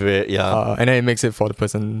 Like and then it makes it for the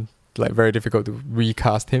person like very difficult to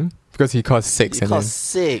recast him because he costs 6. He costs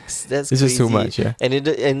 6. That's it's crazy. Just too much. Yeah,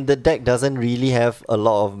 and the deck doesn't really have a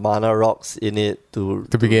lot of mana rocks in it to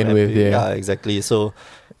begin with. Yeah, exactly. So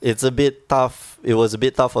it's a bit tough. It was a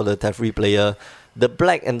bit tough for the Teferi player. The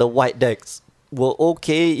black and the white decks were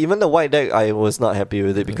okay. Even the white deck, I was not happy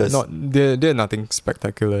with it because they're nothing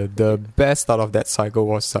spectacular. The best out of that cycle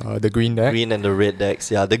was the green deck. Green and the red decks.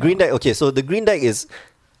 Yeah, the green deck. Okay, so the green deck is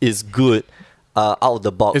good. Out of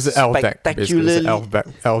the box. It's an elf deck. Basically. It's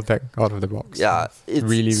an elf deck out of the box. Yeah, it's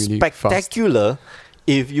really spectacular. Fast.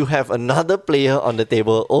 If you have another player on the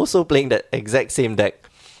table also playing that exact same deck,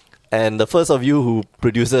 and the first of you who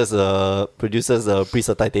produces a Priest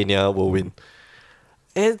of Titania will win.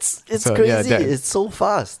 It's crazy. Yeah, it's so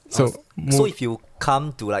fast. So if you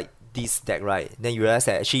come to like this deck, right, then you realize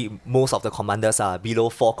that actually most of the commanders are below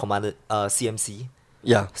 4 commander CMC.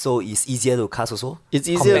 Yeah. So it's easier to cast also. It's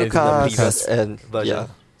easier to cast and version. Yeah.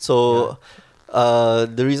 So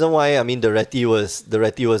the reason why the Reti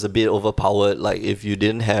was a bit overpowered. Like if you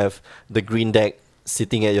didn't have the green deck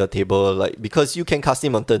sitting at your table, like because you can cast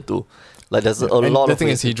him on turn 2. Like there's a lot the of thing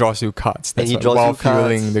is he draws you cards. And he draws you cards while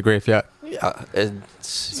fueling the graveyard. Yeah, and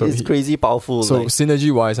it's crazy powerful. So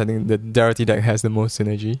synergy wise, I think the Darity deck has the most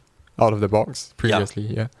synergy out of the box previously.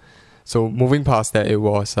 Yeah. So moving past that, it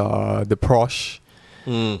was the Prosh.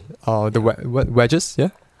 The wedges, yeah.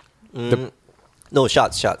 No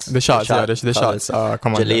shards. The shards, the shards.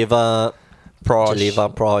 Jaleva,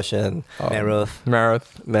 Prosh, and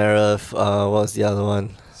Mareth. What was the other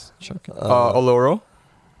one? Oloro.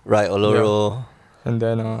 Right, Oloro. Yeah. And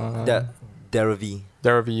then Deravi.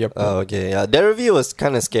 Yep. Oh, okay, yeah. Deravi was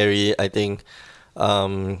kind of scary, I think.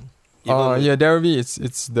 Deravi,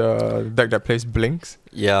 it's the deck that plays Blinks.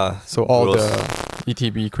 Yeah. So all the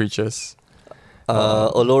ETB creatures.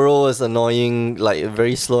 Oloro was annoying, like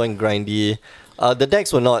very slow and grindy.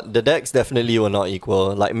 The decks definitely were not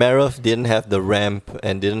equal. Like Mareth didn't have the ramp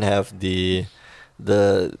and didn't have didn't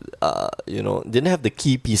have the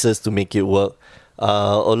key pieces to make it work.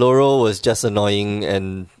 Oloro was just annoying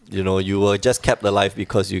and you were just kept alive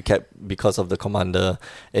because of the commander,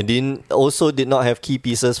 and did not have key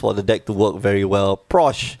pieces for the deck to work very well.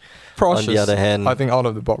 Prosh on the other hand, I think out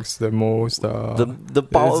of the box the most the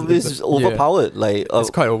power is overpowered. Like it's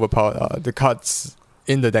quite overpowered. The cards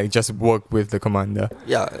in the deck just work with the commander.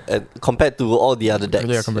 Yeah, compared to all the other decks.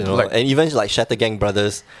 Yeah, and even like Shattergang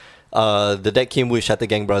Brothers, the deck came with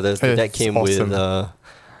Shattergang Brothers. The deck came awesome. with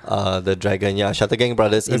the dragon. Yeah, Shattergang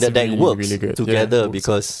Brothers in the deck really, works really good. together works.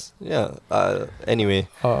 Because anyway.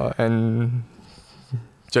 And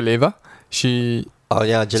Jaleva, she. Oh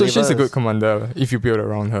yeah, so she's a good commander if you build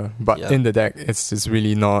around her, but in the deck it's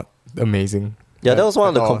really not amazing. Yeah, that was one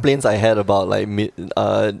of the complaints I had about like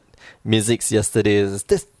Mizzix yesterday. Is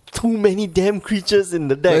there's too many damn creatures in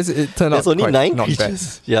the deck. There's only 9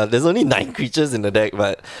 creatures. Bad. Yeah, there's only 9 creatures in the deck,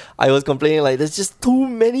 but I was complaining like there's just too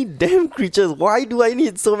many damn creatures. Why do I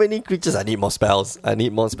need so many creatures? I need more spells.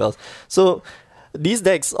 So these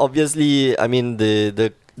decks, obviously, I mean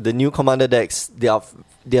the new commander decks, they are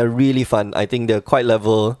really fun. I think they're quite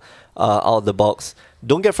level out of the box.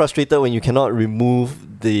 Don't get frustrated when you cannot remove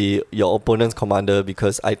your opponent's commander,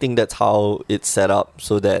 because I think that's how it's set up,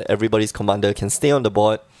 so that everybody's commander can stay on the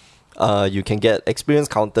board. You can get experience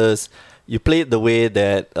counters. You play it the way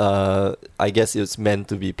that I guess it's meant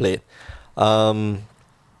to be played. Once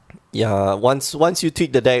you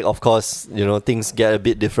tweak the deck, of course, things get a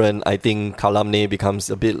bit different. I think Kalamne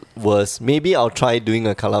becomes a bit worse. Maybe I'll try doing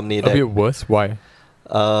a Kalamne deck. A bit worse? Why?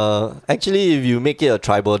 Actually, if you make it a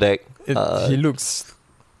tribal deck, he's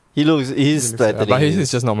threatening. But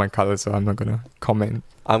he's just not my color, so I'm not gonna comment.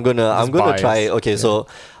 I'm gonna try. Okay, so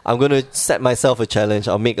I'm gonna set myself a challenge.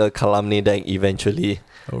 I'll make a Kalamne deck eventually.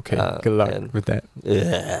 Okay, good luck with that.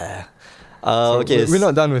 Yeah. Okay, we're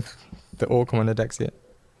not done with the old commander decks yet.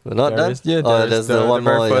 We're not done. There's the one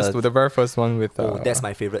more. The very first one with. That's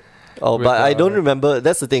my favorite. Oh, but I don't remember.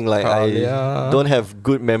 That's the thing. Like I don't have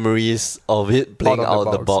good memories of it playing out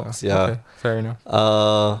of the box. Yeah, okay, fair enough.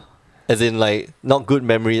 As in like not good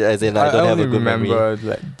memory. As in I don't have a good memory. I only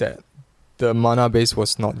remember that the mana base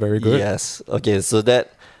was not very good. Yes. Okay. So that's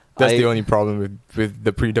the only problem with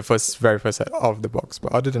the very first set of the box.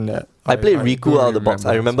 But other than that, I played Riku out of the box.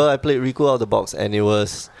 I remember I played Riku out of the box, and it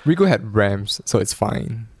was Riku had ramps, so it's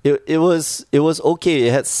fine. It was okay.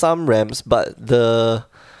 It had some ramps, but the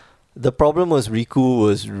problem was Riku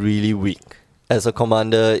was really weak. As a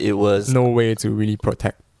commander, it was no way to really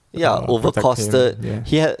protect. Yeah, overcosted. Yeah.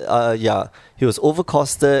 He had he was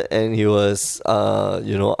overcosted, and he was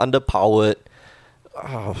underpowered.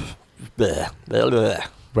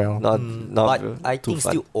 Well, not but I think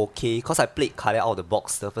fun. Still okay, because I played Kalia out of the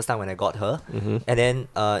box the first time when I got her, and then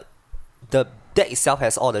the deck itself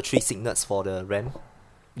has all the 3 signets for the ramp.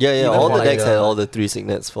 Yeah, all the decks had all the 3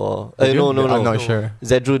 signets for. No. I'm not sure.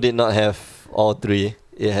 Zedru did not have all 3.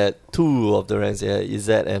 It had 2 of the ranks. Yeah,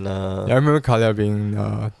 Izzet and. I remember Kalia being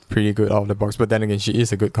pretty good out of the box, but then again, she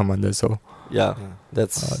is a good commander, so. Yeah,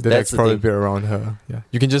 that's the deck's probably built around her. Yeah,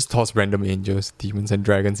 you can just toss random angels, demons, and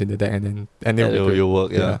dragons in the deck, and it will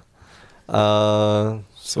work. Yeah. So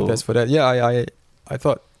that's for that. Yeah, I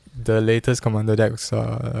thought the latest commander decks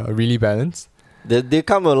are really balanced. They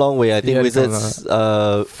come a long way. I think Wizards 4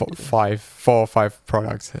 or 5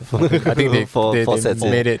 products. I think they sets,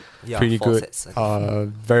 made it pretty good. Sets,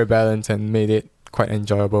 very balanced and made it quite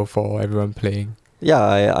enjoyable for everyone playing.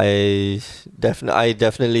 Yeah, I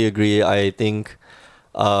definitely agree. I think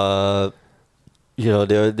they're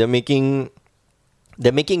making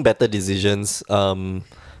better decisions. And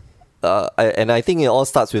I think it all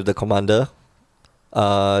starts with the commander.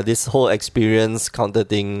 This whole experience counter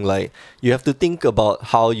thing, like you have to think about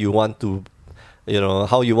how you want to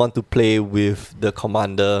play with the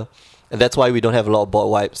commander, and that's why we don't have a lot of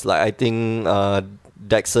board wipes. Like I think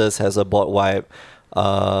Dexus has a board wipe. There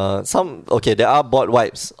are board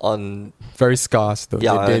wipes on. Very scarce though.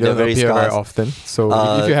 Yeah, they don't very appear scarce. very often. So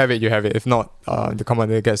if you have it, you have it. If not, the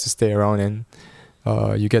commander gets to stay around and.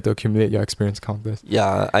 You get to accumulate your experience counters.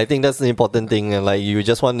 Yeah, I think that's the important thing, and like you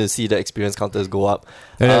just want to see the experience counters go up.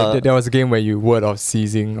 And there was a game where you word of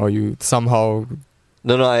seizing, or you somehow.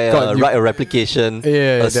 I write a replication,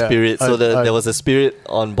 spirit. So there was a spirit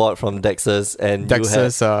on board from Dexus, and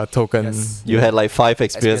Dexus token. Yes. You had like 5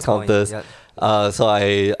 experience counters. Yeah. So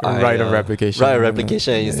I write a replication. Write a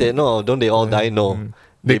replication, and you say, no, don't they all die? No.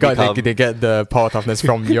 They get the power toughness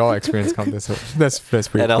from your experience counter, so that's pretty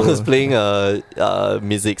cool. And I was playing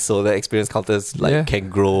Mizzix, so the experience counters can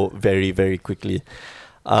grow very, very quickly.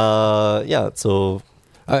 So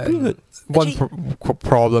pretty good. One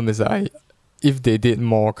problem is that if they did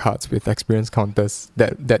more cards with experience counters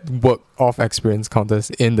that work off experience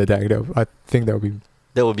counters in the deck, I think that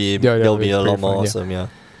would be a lot more awesome. Yeah.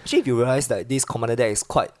 Actually, if you realize that this commander deck is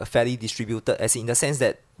quite fairly distributed, as in the sense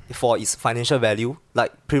that for its financial value,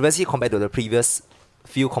 like previously compared to the previous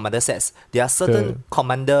few commander sets, there are certain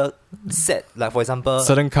commander set, like for example,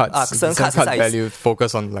 certain cards card value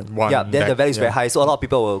focus on like one. Yeah, then the value is very high, so a lot of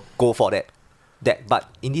people will go for that deck. But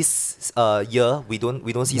in this year, we don't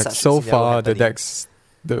see like such. So far, happening. the decks,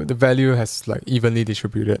 the value has like evenly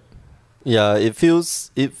distributed. Yeah, it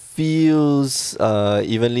feels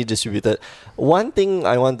evenly distributed. One thing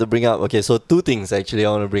I want to bring up. Okay, so two things actually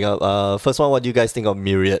I want to bring up. First one, what do you guys think of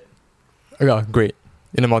Myriad? Yeah, great.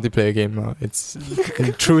 In a multiplayer game, it's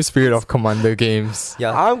in true spirit of commander games.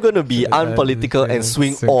 Yeah, I'm gonna be unpolitical and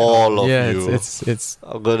swing all of you. Yeah, it's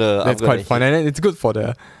I'm quite fun, and it's good for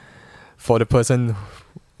the person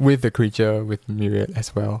with the creature with Myriad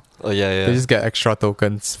as well. Oh yeah. They just get extra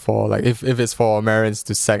tokens for like if it's for Marins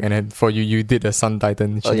to sack, and then for you did a Sun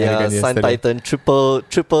Titan. Oh yeah, Sun Titan triple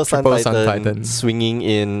Sun Titan swinging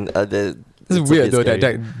in. It's weird though that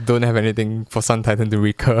deck don't have anything for Sun Titan to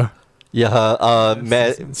recur. Yeah,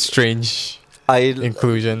 strange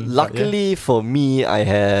inclusion. Luckily for me, I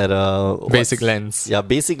had basic lens. Yeah,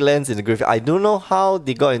 basic lens in the graveyard. I don't know how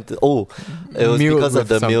they got into. Oh, it was because of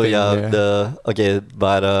the mill. Yeah,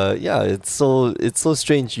 but it's so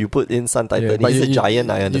strange. You put in Sun Titan. He's a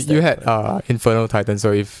giant. I understand. You had Infernal Titan,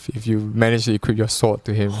 so if you manage to equip your sword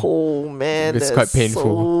to him, oh man, it's quite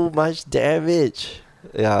painful. So much damage.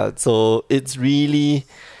 Yeah, so it's really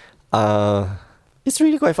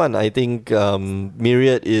quite fun. I think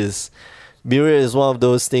Myriad is one of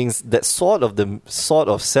those things that sort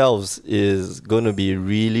of selves is going to be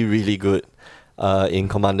really, really good in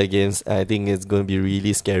Commander games. I think it's going to be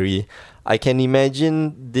really scary. I can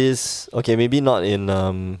imagine this. Okay, maybe not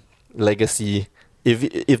in Legacy.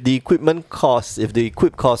 If the equip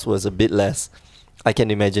cost was a bit less, I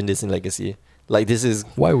can imagine this in Legacy. Like this is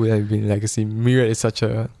why would I be in Legacy? Myriad is such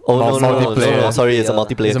a multiplayer. No, sorry, it's a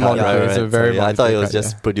multiplayer card. Right. It's a very I thought it was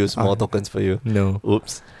just produce more tokens for you. No.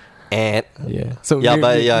 Oops. And so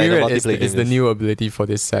Myriad is the new ability for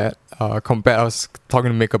this set. I was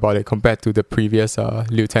talking to Mick about it compared to the previous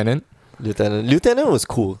Lieutenant. Lieutenant was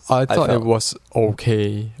cool. I thought it was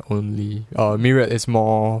okay only. Myriad is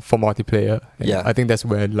more for multiplayer. Yeah, I think that's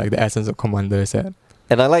where like the essence of Commander is at.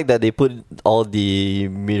 And I like that they put all the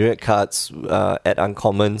Myriad cards at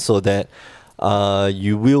uncommon so that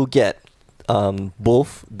you will get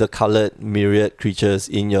both the colored Myriad creatures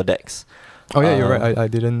in your decks. Oh yeah, you're right. I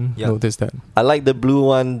didn't notice that. I like the blue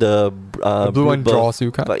one. The blue one draws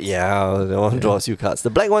you cards. But the one draws you cards. The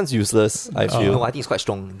black one's useless, I feel. No, I think it's quite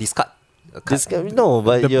strong. Discard. No,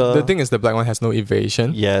 but the thing is the black one has no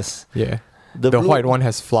evasion. Yes. Yeah. The white one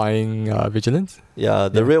has flying vigilance. Yeah,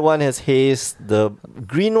 the red one has haste. The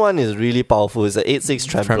green one is really powerful. It's an 8/6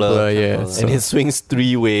 trampler. And it swings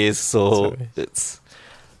 3 ways. So it's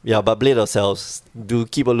but Blade of Selves, do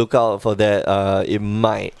keep a lookout for that. It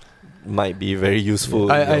might be very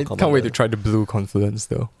useful. I can't wait to try the blue Confluence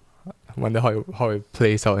though. I wonder how it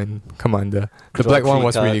plays out in Commander. The black one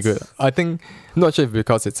was really good. I think I'm not sure if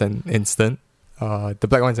because it's an instant. The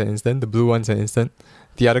black one's an instant. The blue one's an instant.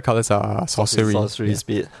 The other colors are sorcery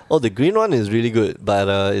speed. Oh, the green one is really good, but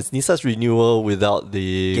it's Nissa's renewal without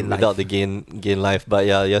the gain life. But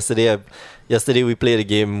yeah, yesterday we played a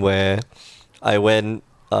game where I went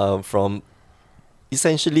from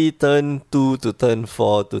essentially turn 2 to turn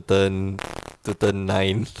 4 to turn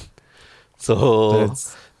 9. So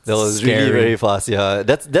that was scary. Really very fast. Yeah,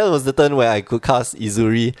 that was the turn where I could cast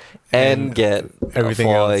Izuri and get everything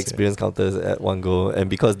 4 experience counters at one go. And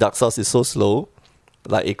because Dark Sauce is so slow,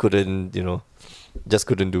 like it couldn't, just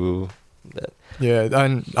couldn't do that. Yeah,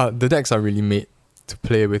 and the decks are really made to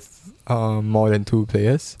play with more than 2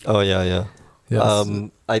 players. Oh yeah. Yes.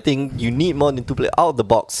 I think you need more than 2 players out of the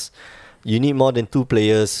box. You need more than 2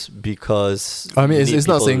 players because it's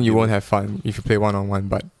not saying you won't have fun if you play 1-on-1,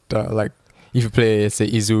 but like if you play say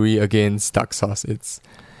Izuri against Dark Sauce, it's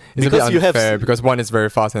a bit unfair because one is very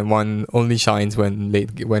fast and one only shines when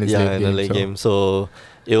it's late game. So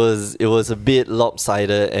it was a bit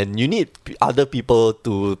lopsided, and you need other people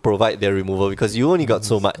to provide their removal because you only got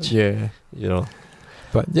so much. Yeah,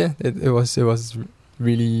 But yeah, it was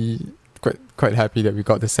really quite happy that we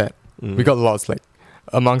got the set. We got lots, like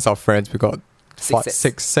amongst our friends we got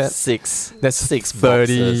 6 sets. That's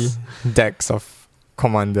 30 decks of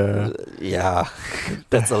Commander. Yeah,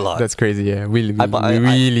 that's a lot. That's crazy. Yeah, we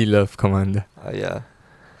really love Commander.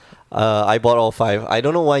 I bought all 5. I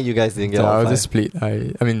don't know why you guys didn't get all 5. I'll just split.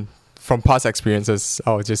 I mean, from past experiences,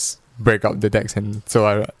 I'll just break up the decks, and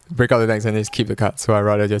just keep the cards. So I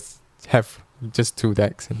rather just have just 2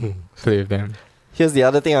 decks and play with them. Here's the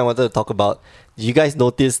other thing I wanted to talk about. You guys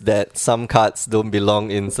notice that some cards don't belong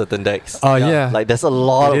in certain decks? Oh yeah. Like there's a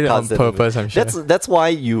lot of cards on purpose, I'm sure. That's why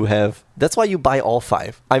you buy all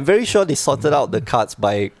 5. I'm very sure they sorted out the cards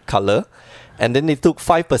by color, and then they took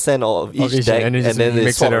 5% of each deck and then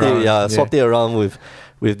they swapped it around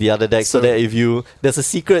with the other deck, so that there's a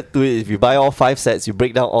secret to it. If you buy all 5 sets, you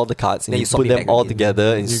break down all the cards and you put them all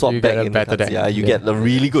together and swap back in the cards. Yeah, you get a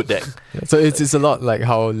really good deck. Yeah. So it's a lot like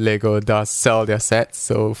how Lego does sell their sets.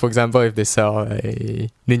 So for example, if they sell a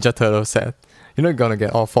Ninja Turtle set, you're not gonna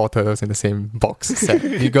get all 4 turtles in the same box set.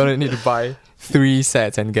 You're gonna need to buy 3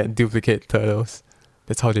 sets and get duplicate turtles.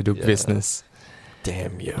 That's how they do business.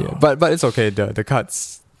 Damn you. Yeah. But it's okay. The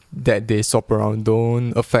cards that they swap around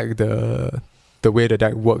don't affect the way the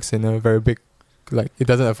deck works in a very big, like it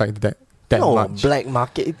doesn't affect the deck that much. Black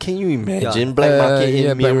market. Can you imagine black market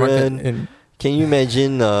in Mirren? Can you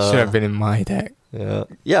imagine? Should have been in my deck.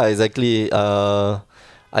 Yeah, exactly.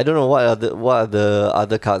 I don't know what are the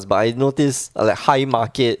other cards, but I noticed like high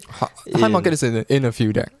market. High market is in a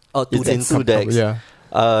few decks. Oh, it's in 2 decks. Yeah.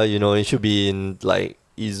 It should be in like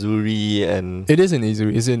Izuri and. It is in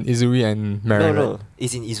Izuri. It's in Izuri and Marin. No.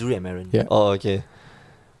 It's in Izuri and Marin. Yeah. Oh, okay.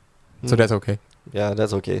 So that's okay. Yeah,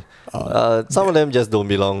 that's okay. Some of them just don't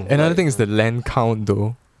belong. Another thing is the land count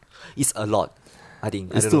though. It's a lot, I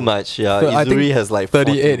think. It's too much. Yeah, So Izuri has like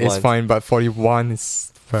 38 41. is fine, but 41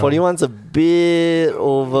 is... 41's a bit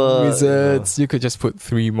over. Wizards, you could just put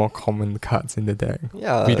 3 more common cards in the deck.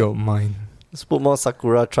 Yeah. We don't mind. Let's put more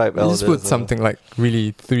Sakura Tribe You Elders. just put something like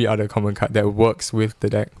really 3 other common cards that works with the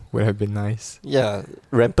deck would have been nice. Yeah,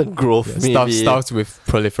 Rampant Growth maybe. Starts with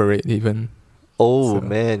Proliferate even. Oh So-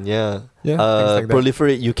 man, yeah. Yeah, things like that.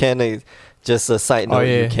 Proliferate, you can just a side note,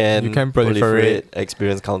 you can proliferate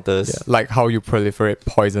experience counters. Yeah, like how you proliferate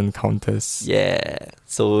poison counters. Yeah.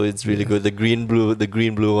 So it's really good. The green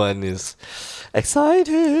blue one is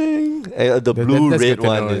exciting. The blue that's red good to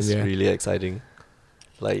one know, is yeah. really exciting.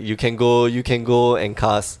 Like you can go and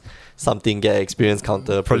cast something, get experience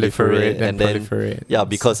counter, proliferate, and then proliferate.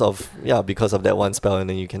 because of that one spell, and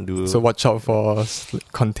then you can do. So watch out for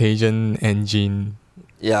Contagion Engine.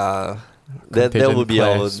 Yeah, that would be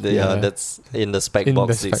that's in the spec In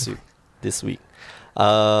box the spec. this week.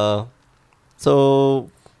 So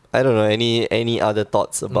I don't know any other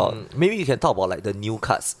thoughts about. Maybe you can talk about like the new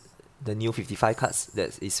cards, the new 55 cards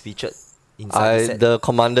that is featured inside the set. The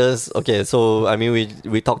commanders. Okay, so I mean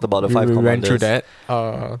we talked about the 5 we commanders. went through that.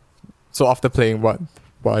 So after playing, what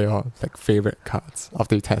are your like favorite cards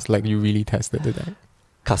after you you really tested the deck?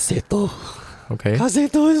 Kaseto. Okay.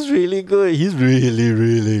 Kaseto is really good. He's really,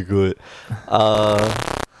 really good.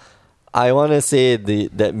 I want to say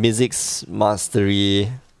that Mizzix's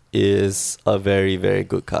Mastery is a very, very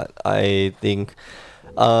good card. I think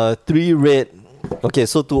 3 red. Okay,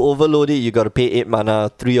 so to overload it, you got to pay 8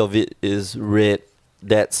 mana. 3 of it is red.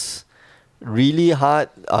 That's really hard,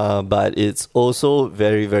 but it's also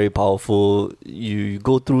very, very powerful. You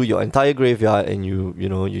go through your entire graveyard and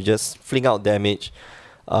you just fling out damage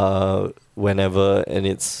whenever, and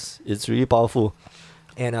it's really powerful.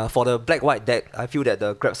 And for the black-white deck, I feel that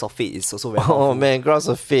the Grasp of Fate is also very powerful. Oh man, Grasp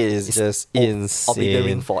of Fate is just insane.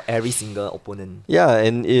 Obliterating for every single opponent. Yeah,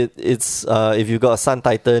 and it's if you've got a Sun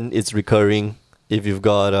Titan, it's recurring. If you've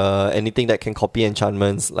got anything that can copy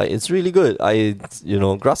enchantments, like it's really good.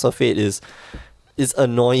 Grasp of Fate is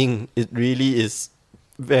annoying. It really is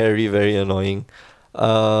very, very annoying.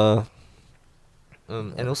 And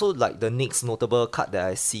also like the next notable card that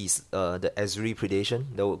I see is the Azuri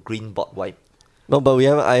Predation, the green bot wipe. No, but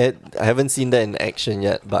I haven't seen that in action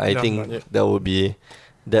yet. But I think that would be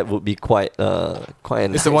quite a It's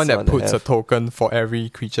nice the one that puts a have. token for every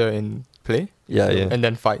creature in play. Yeah. And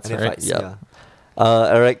then fights, And then right? fights, Yeah.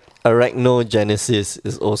 Arachnogenesis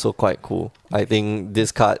is also quite cool. I think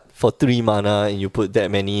this card for 3 mana and you put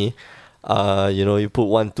that many, you put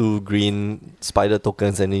 1-2 green spider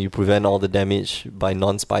tokens and then you prevent all the damage by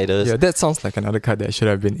non-spiders. Yeah, that sounds like another card that should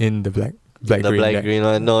have been in the black green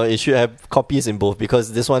one. No, it should have copies in both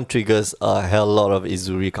because this one triggers a hell lot of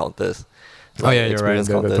Izuri counters. You're right. Experience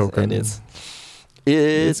The counters, token. and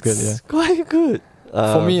it's good, yeah. quite good.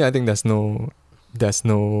 For me, I think there's no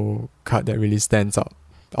card that really stands out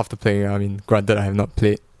after playing. I mean, granted, I have not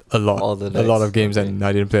played a lot of games, and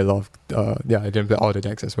I didn't play a lot of I didn't play all the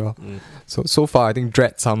decks as well. So far, I think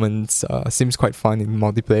Dread Summons seems quite fun in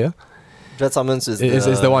multiplayer. Dread Summons is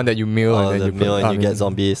the one that you mill and then you get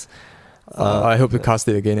zombies. I hope to cast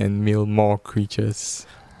it again and mill more creatures.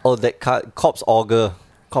 Oh, that card, Corpse Augur.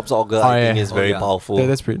 Corpse Augur, I think is very powerful.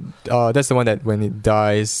 That's pretty. That's the one that when it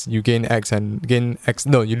dies, you gain X and gain X.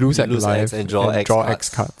 No, you lose X life and draw X X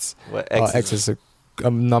cards. Where X is a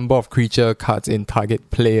number of creature cards in target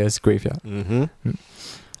player's graveyard. Yeah,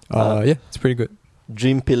 it's pretty good.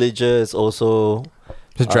 Dream Pillager is also...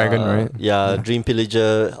 It's dragon, right? Yeah, Dream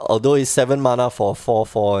Pillager, although it's 7 mana for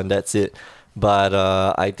 4/4 and that's it. But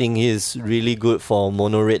I think he's really good for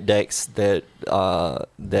mono red decks that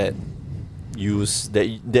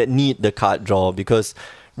need the card draw, because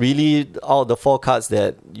really all the 4 cards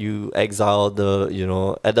that you exile,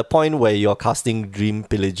 at the point where you're casting Dream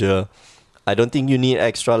Pillager, I don't think you need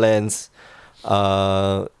extra lands.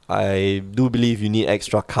 I do believe you need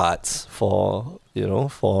extra cards for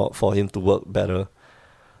him to work better.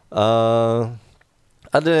 Other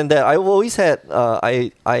than that, I've always had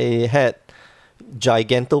I had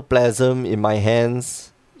Gigantoplasm in my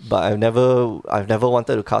hands, but I've never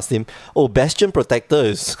wanted to cast him. Oh, Bastion Protector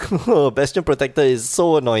is Bastion Protector is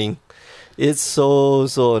so annoying. It's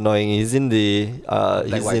so annoying. He's in the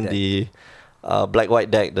black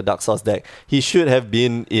white deck, the Dark Source deck. He should have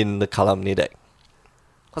been in the Calamne deck.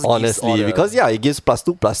 Honestly, because it gives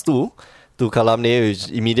 +2/+2 to Calamne, which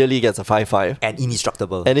immediately gets a 5/5. And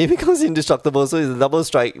indestructible. And it becomes indestructible, so it's a double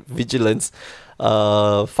strike vigilance.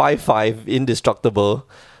 5/5 indestructible.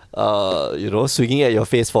 Swinging at your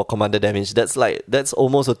face for commander damage. That's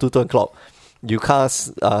almost a 2-turn clock. You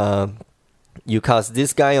cast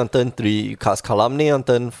this guy on turn 3, you cast Calamne on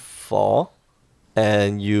turn 4,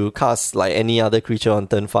 and you cast like any other creature on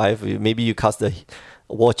turn 5. Maybe you cast the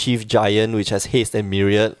War Chief Giant, which has haste and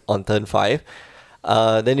myriad on turn 5.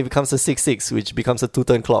 Then it becomes a 6/6, which becomes a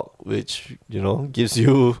 2-turn clock, which gives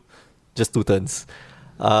you just 2 turns.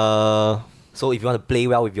 So if you want to play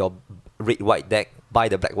well with your red-white deck, buy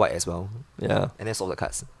the black-white as well. Yeah. And then solve the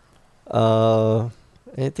cards.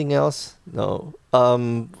 Anything else? No.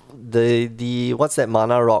 The what's that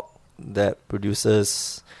mana rock that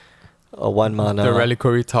produces a 1 mana? The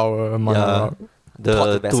Reliquary Tower mana rock.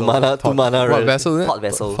 The 2 mana. What vessel is it? Pot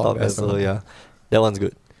Vessel. Pot Vessel, yeah. That one's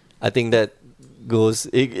good. I think that goes...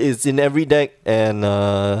 It's in every deck, and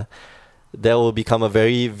that will become a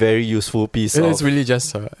very, very useful piece. It's really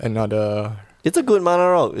just another... It's a good mana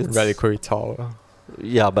rock. It's Reliquary Tower.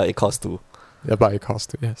 Yeah, but it costs 2. Yeah, but it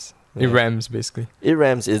costs 2, yes. Yeah. It rams, basically. It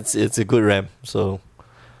rams. It's a good ram. So,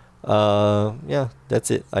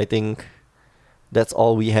 that's it. I think that's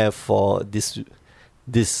all we have for this.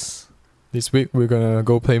 This week we're gonna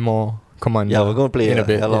go play more Commander. Yeah, we're gonna play in a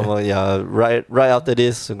bit. A lot more. Yeah, right after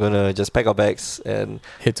this, we're gonna just pack our bags and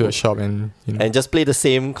head to a shop and and just play the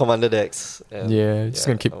same Commander decks. Just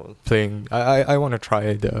gonna keep playing. I want to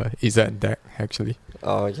try the Izzet deck actually.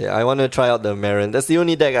 Oh, okay. I want to try out the Marin. That's the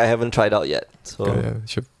only deck I haven't tried out yet. So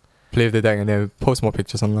should play with the deck and then post more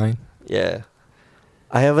pictures online. Yeah,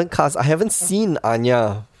 I haven't seen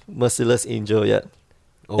Anya Merciless Angel yet.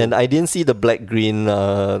 Oh. And I didn't see the black green.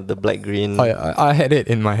 Oh, yeah, I had it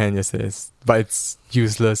in my hand yesterday, but it's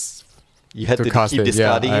useless. You had to cast keep it.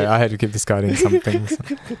 discarding it. I had to keep discarding some things.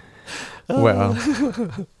 Well,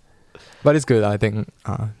 but it's good. I think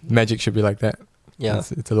Magic should be like that. Yeah,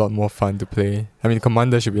 it's a lot more fun to play. I mean,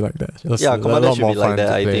 Commander should be like that. Commander should be like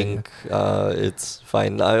that. I think it's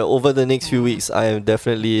fine. Over the next few weeks, I am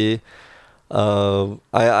definitely.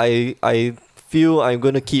 I feel I'm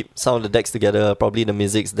going to keep some of the decks together. Probably the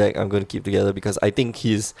Mizzix deck I'm going to keep together, because I think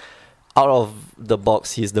he's, out of the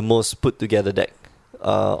box, he's the most put together deck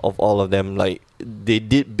of all of them. Like, they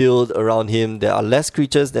did build around him. There are less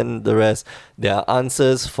creatures than the rest. There are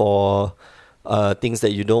answers for things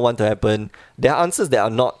that you don't want to happen. There are answers that are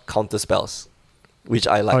not counter spells, which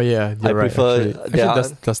I like. Oh yeah, I prefer.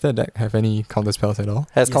 Actually, does that deck have any counter spells at all?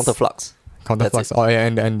 Has Counterflux. Counterflux. Oh yeah,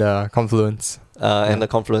 and Confluence. And the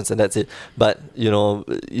Confluence, and that's it. But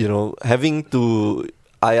having to,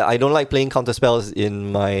 I don't like playing counter spells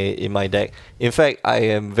in my deck. In fact, I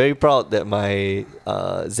am very proud that my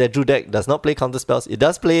Zedru deck does not play counter spells. It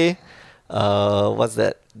does play what's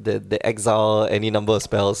that? The exile any number of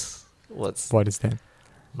spells. What is that?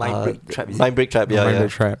 Mindbreak Trap. Mindbreak Trap. Yeah, Mindbreak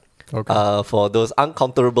Trap. Okay. For those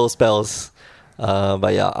uncounterable spells.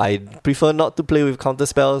 But yeah, I prefer not to play with counter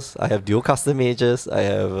spells. I have dual caster mages. I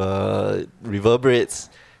have reverberates.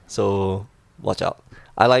 So watch out.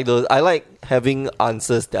 I like those. I like having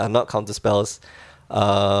answers that are not counter spells.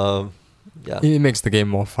 It makes the game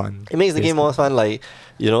more fun. It makes the game more fun. Like,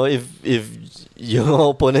 if your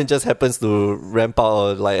opponent just happens to ramp out,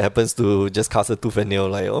 or like happens to just cast a Tooth and Nail,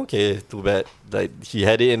 like, okay, too bad. Like, he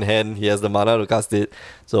had it in hand. He has the mana to cast it.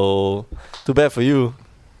 So too bad for you.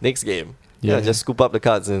 Next game. Yeah, just scoop up the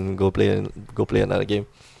cards and go play another game.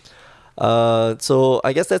 So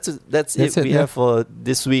I guess that's it we have for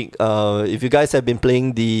this week. If you guys have been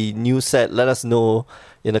playing the new set, let us know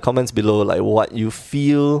in the comments below, like, what you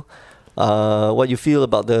feel what you feel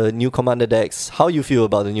about the new Commander decks, how you feel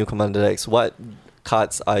about the new Commander decks, what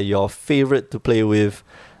cards are your favorite to play with,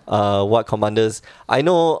 what commanders. I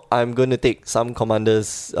know I'm going to take some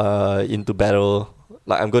commanders into battle.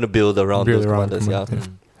 Like, I'm going to build around those commanders. Yeah.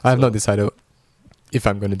 I have not decided if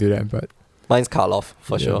I'm going to do that, but mine's Karloff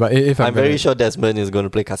for sure. But if I'm very sure Desmond is going to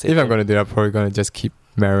play Kassetto. If I'm going to do that, I'm probably going to just keep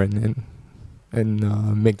Marin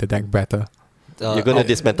and make the deck better. You're going to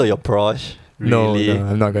dismantle your Prosh? Really? No,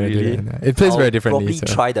 I'm not going to do that. It plays very differently. I'll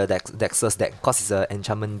probably try the Dexter's deck because it's an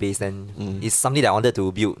enchantment based and it's something that I wanted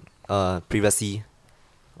to build previously.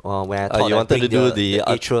 When I thought you wanted to do the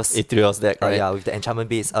Aetheros deck, right? Yeah, with the enchantment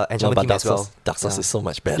base, enchantment team as well. Daxos is so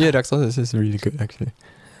much better. Yeah, Daxos is really good actually.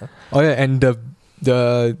 Oh yeah, and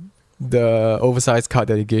the oversized card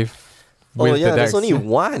that he gave. Oh yeah, there's only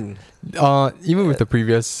one. Even with the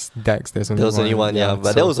previous decks, there's only one. Yeah,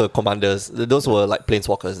 but those were commanders. Those were like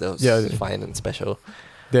planeswalkers. That was fine and special.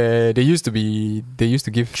 They used to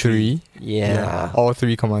give 3. Yeah. All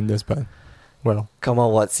 3 commanders, but well. Come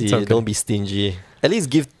on, Watsy, okay. Don't be stingy. At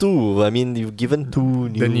least give 2. I mean, you've given 2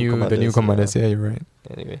 new commanders. The new commanders, yeah, you're right.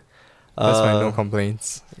 Anyway. That's fine, no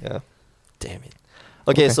complaints. Yeah. Damn it.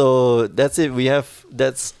 Okay, so that's it.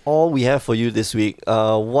 That's all we have for you this week.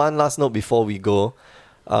 One last note before we go.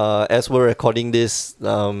 As we're recording this,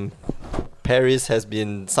 Paris has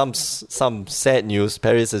been some sad news.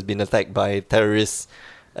 Paris has been attacked by terrorists,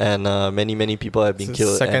 and many people have been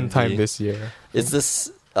killed. Second time this year. Is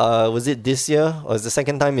this was it this year, or is the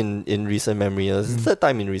second time in recent memory? It was the third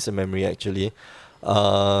time in recent memory actually.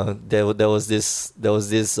 There was this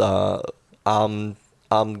armed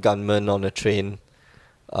gunman on a train.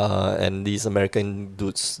 And these American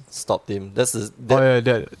dudes stopped him.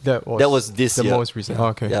 That was this year. The most recent. Oh,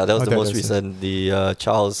 okay. Yeah, that was the most recent. The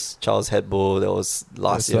Charles Hedbo. That was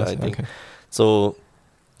last year, I think. Okay. So,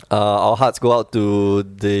 our hearts go out to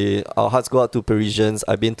Parisians.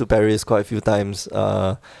 I've been to Paris quite a few times.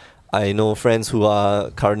 I know friends who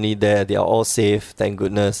are currently there. They are all safe, thank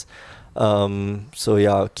goodness. So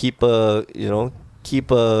yeah, keep a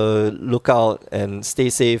lookout and stay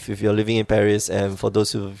safe if you're living in Paris. And for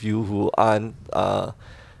those of you who aren't,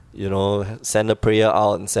 send a prayer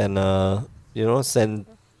out and send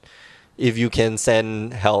if you can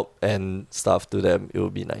send help and stuff to them, it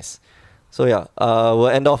would be nice. So yeah, we'll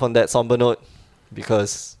end off on that somber note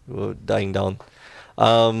because we're dying down.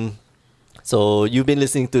 So you've been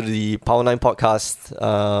listening to the Power 9 podcast.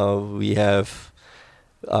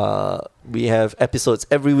 We have episodes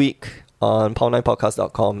every week on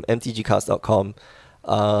power9podcast.com, mtgcast.com,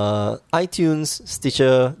 iTunes,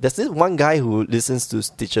 Stitcher. There's this one guy who listens to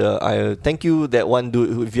Stitcher. I thank you, that one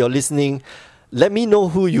dude. If you're listening, let me know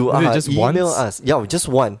who you are. Just email once? us. Yeah, just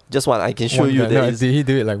one. I can show you. Did he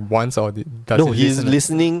do it like once or he's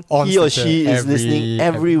listening. He or she is listening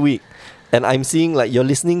every week. And I'm seeing like you're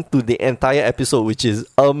listening to the entire episode, which is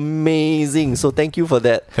amazing. So thank you for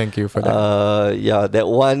that. Thank you for that. Yeah, that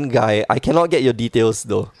one guy. I cannot get your details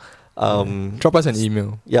though. Drop us an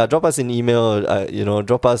email. Yeah, drop us an email.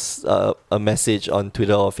 Drop us a message on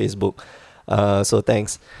Twitter or Facebook. So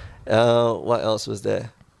thanks. What else was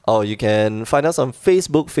there? Oh, you can find us on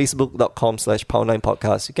Facebook,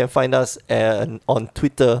 facebook.com/Power9Podcast. You can find us on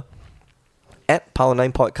Twitter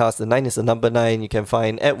 @Power9Podcast. The 9 is the number 9. You can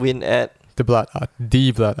find Edwin at The Blood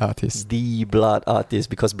Artist. The Blood Artist,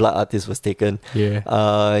 because Blood Artist was taken. Yeah.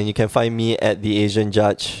 And you can find me at The Asian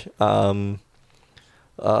Judge. What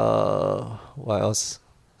else?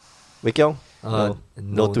 Wei Kiong? No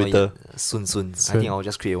Twitter. Soon. I think I'll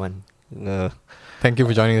just create one. Thank you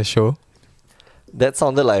for joining the show. That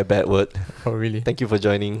sounded like a bad word. Oh, really? Thank you for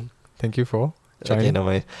joining. Thank you for joining. Okay, never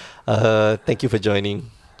mind. Thank you for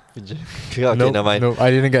joining. Okay, never mind. No,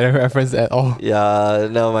 I didn't get a reference at all. Yeah,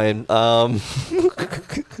 never mind.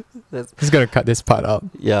 Just gonna cut this part out.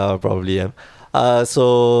 Yeah, probably am.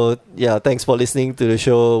 So yeah, thanks for listening to the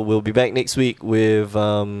show. We'll be back next week with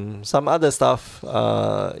some other stuff.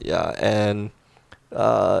 And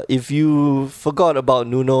if you forgot about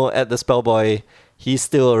Nuno at the Spellboy, he's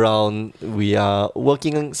still around. We are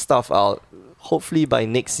working stuff out. Hopefully by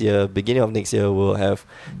next year, beginning of next year, we'll have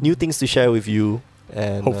new things to share with you.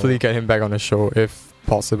 And hopefully get him back on the show if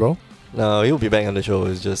possible. No, he'll be back on the show.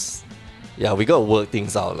 It's just, yeah, we gotta work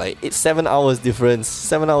things out. Like, it's 7 hours difference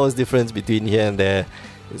between here and there.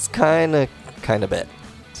 It's kind of bad.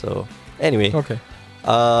 So anyway, okay.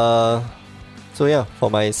 So yeah, for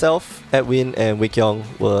myself, Edwin and Wei Kiong,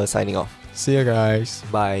 we're signing off. See you guys.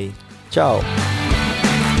 Bye. Ciao.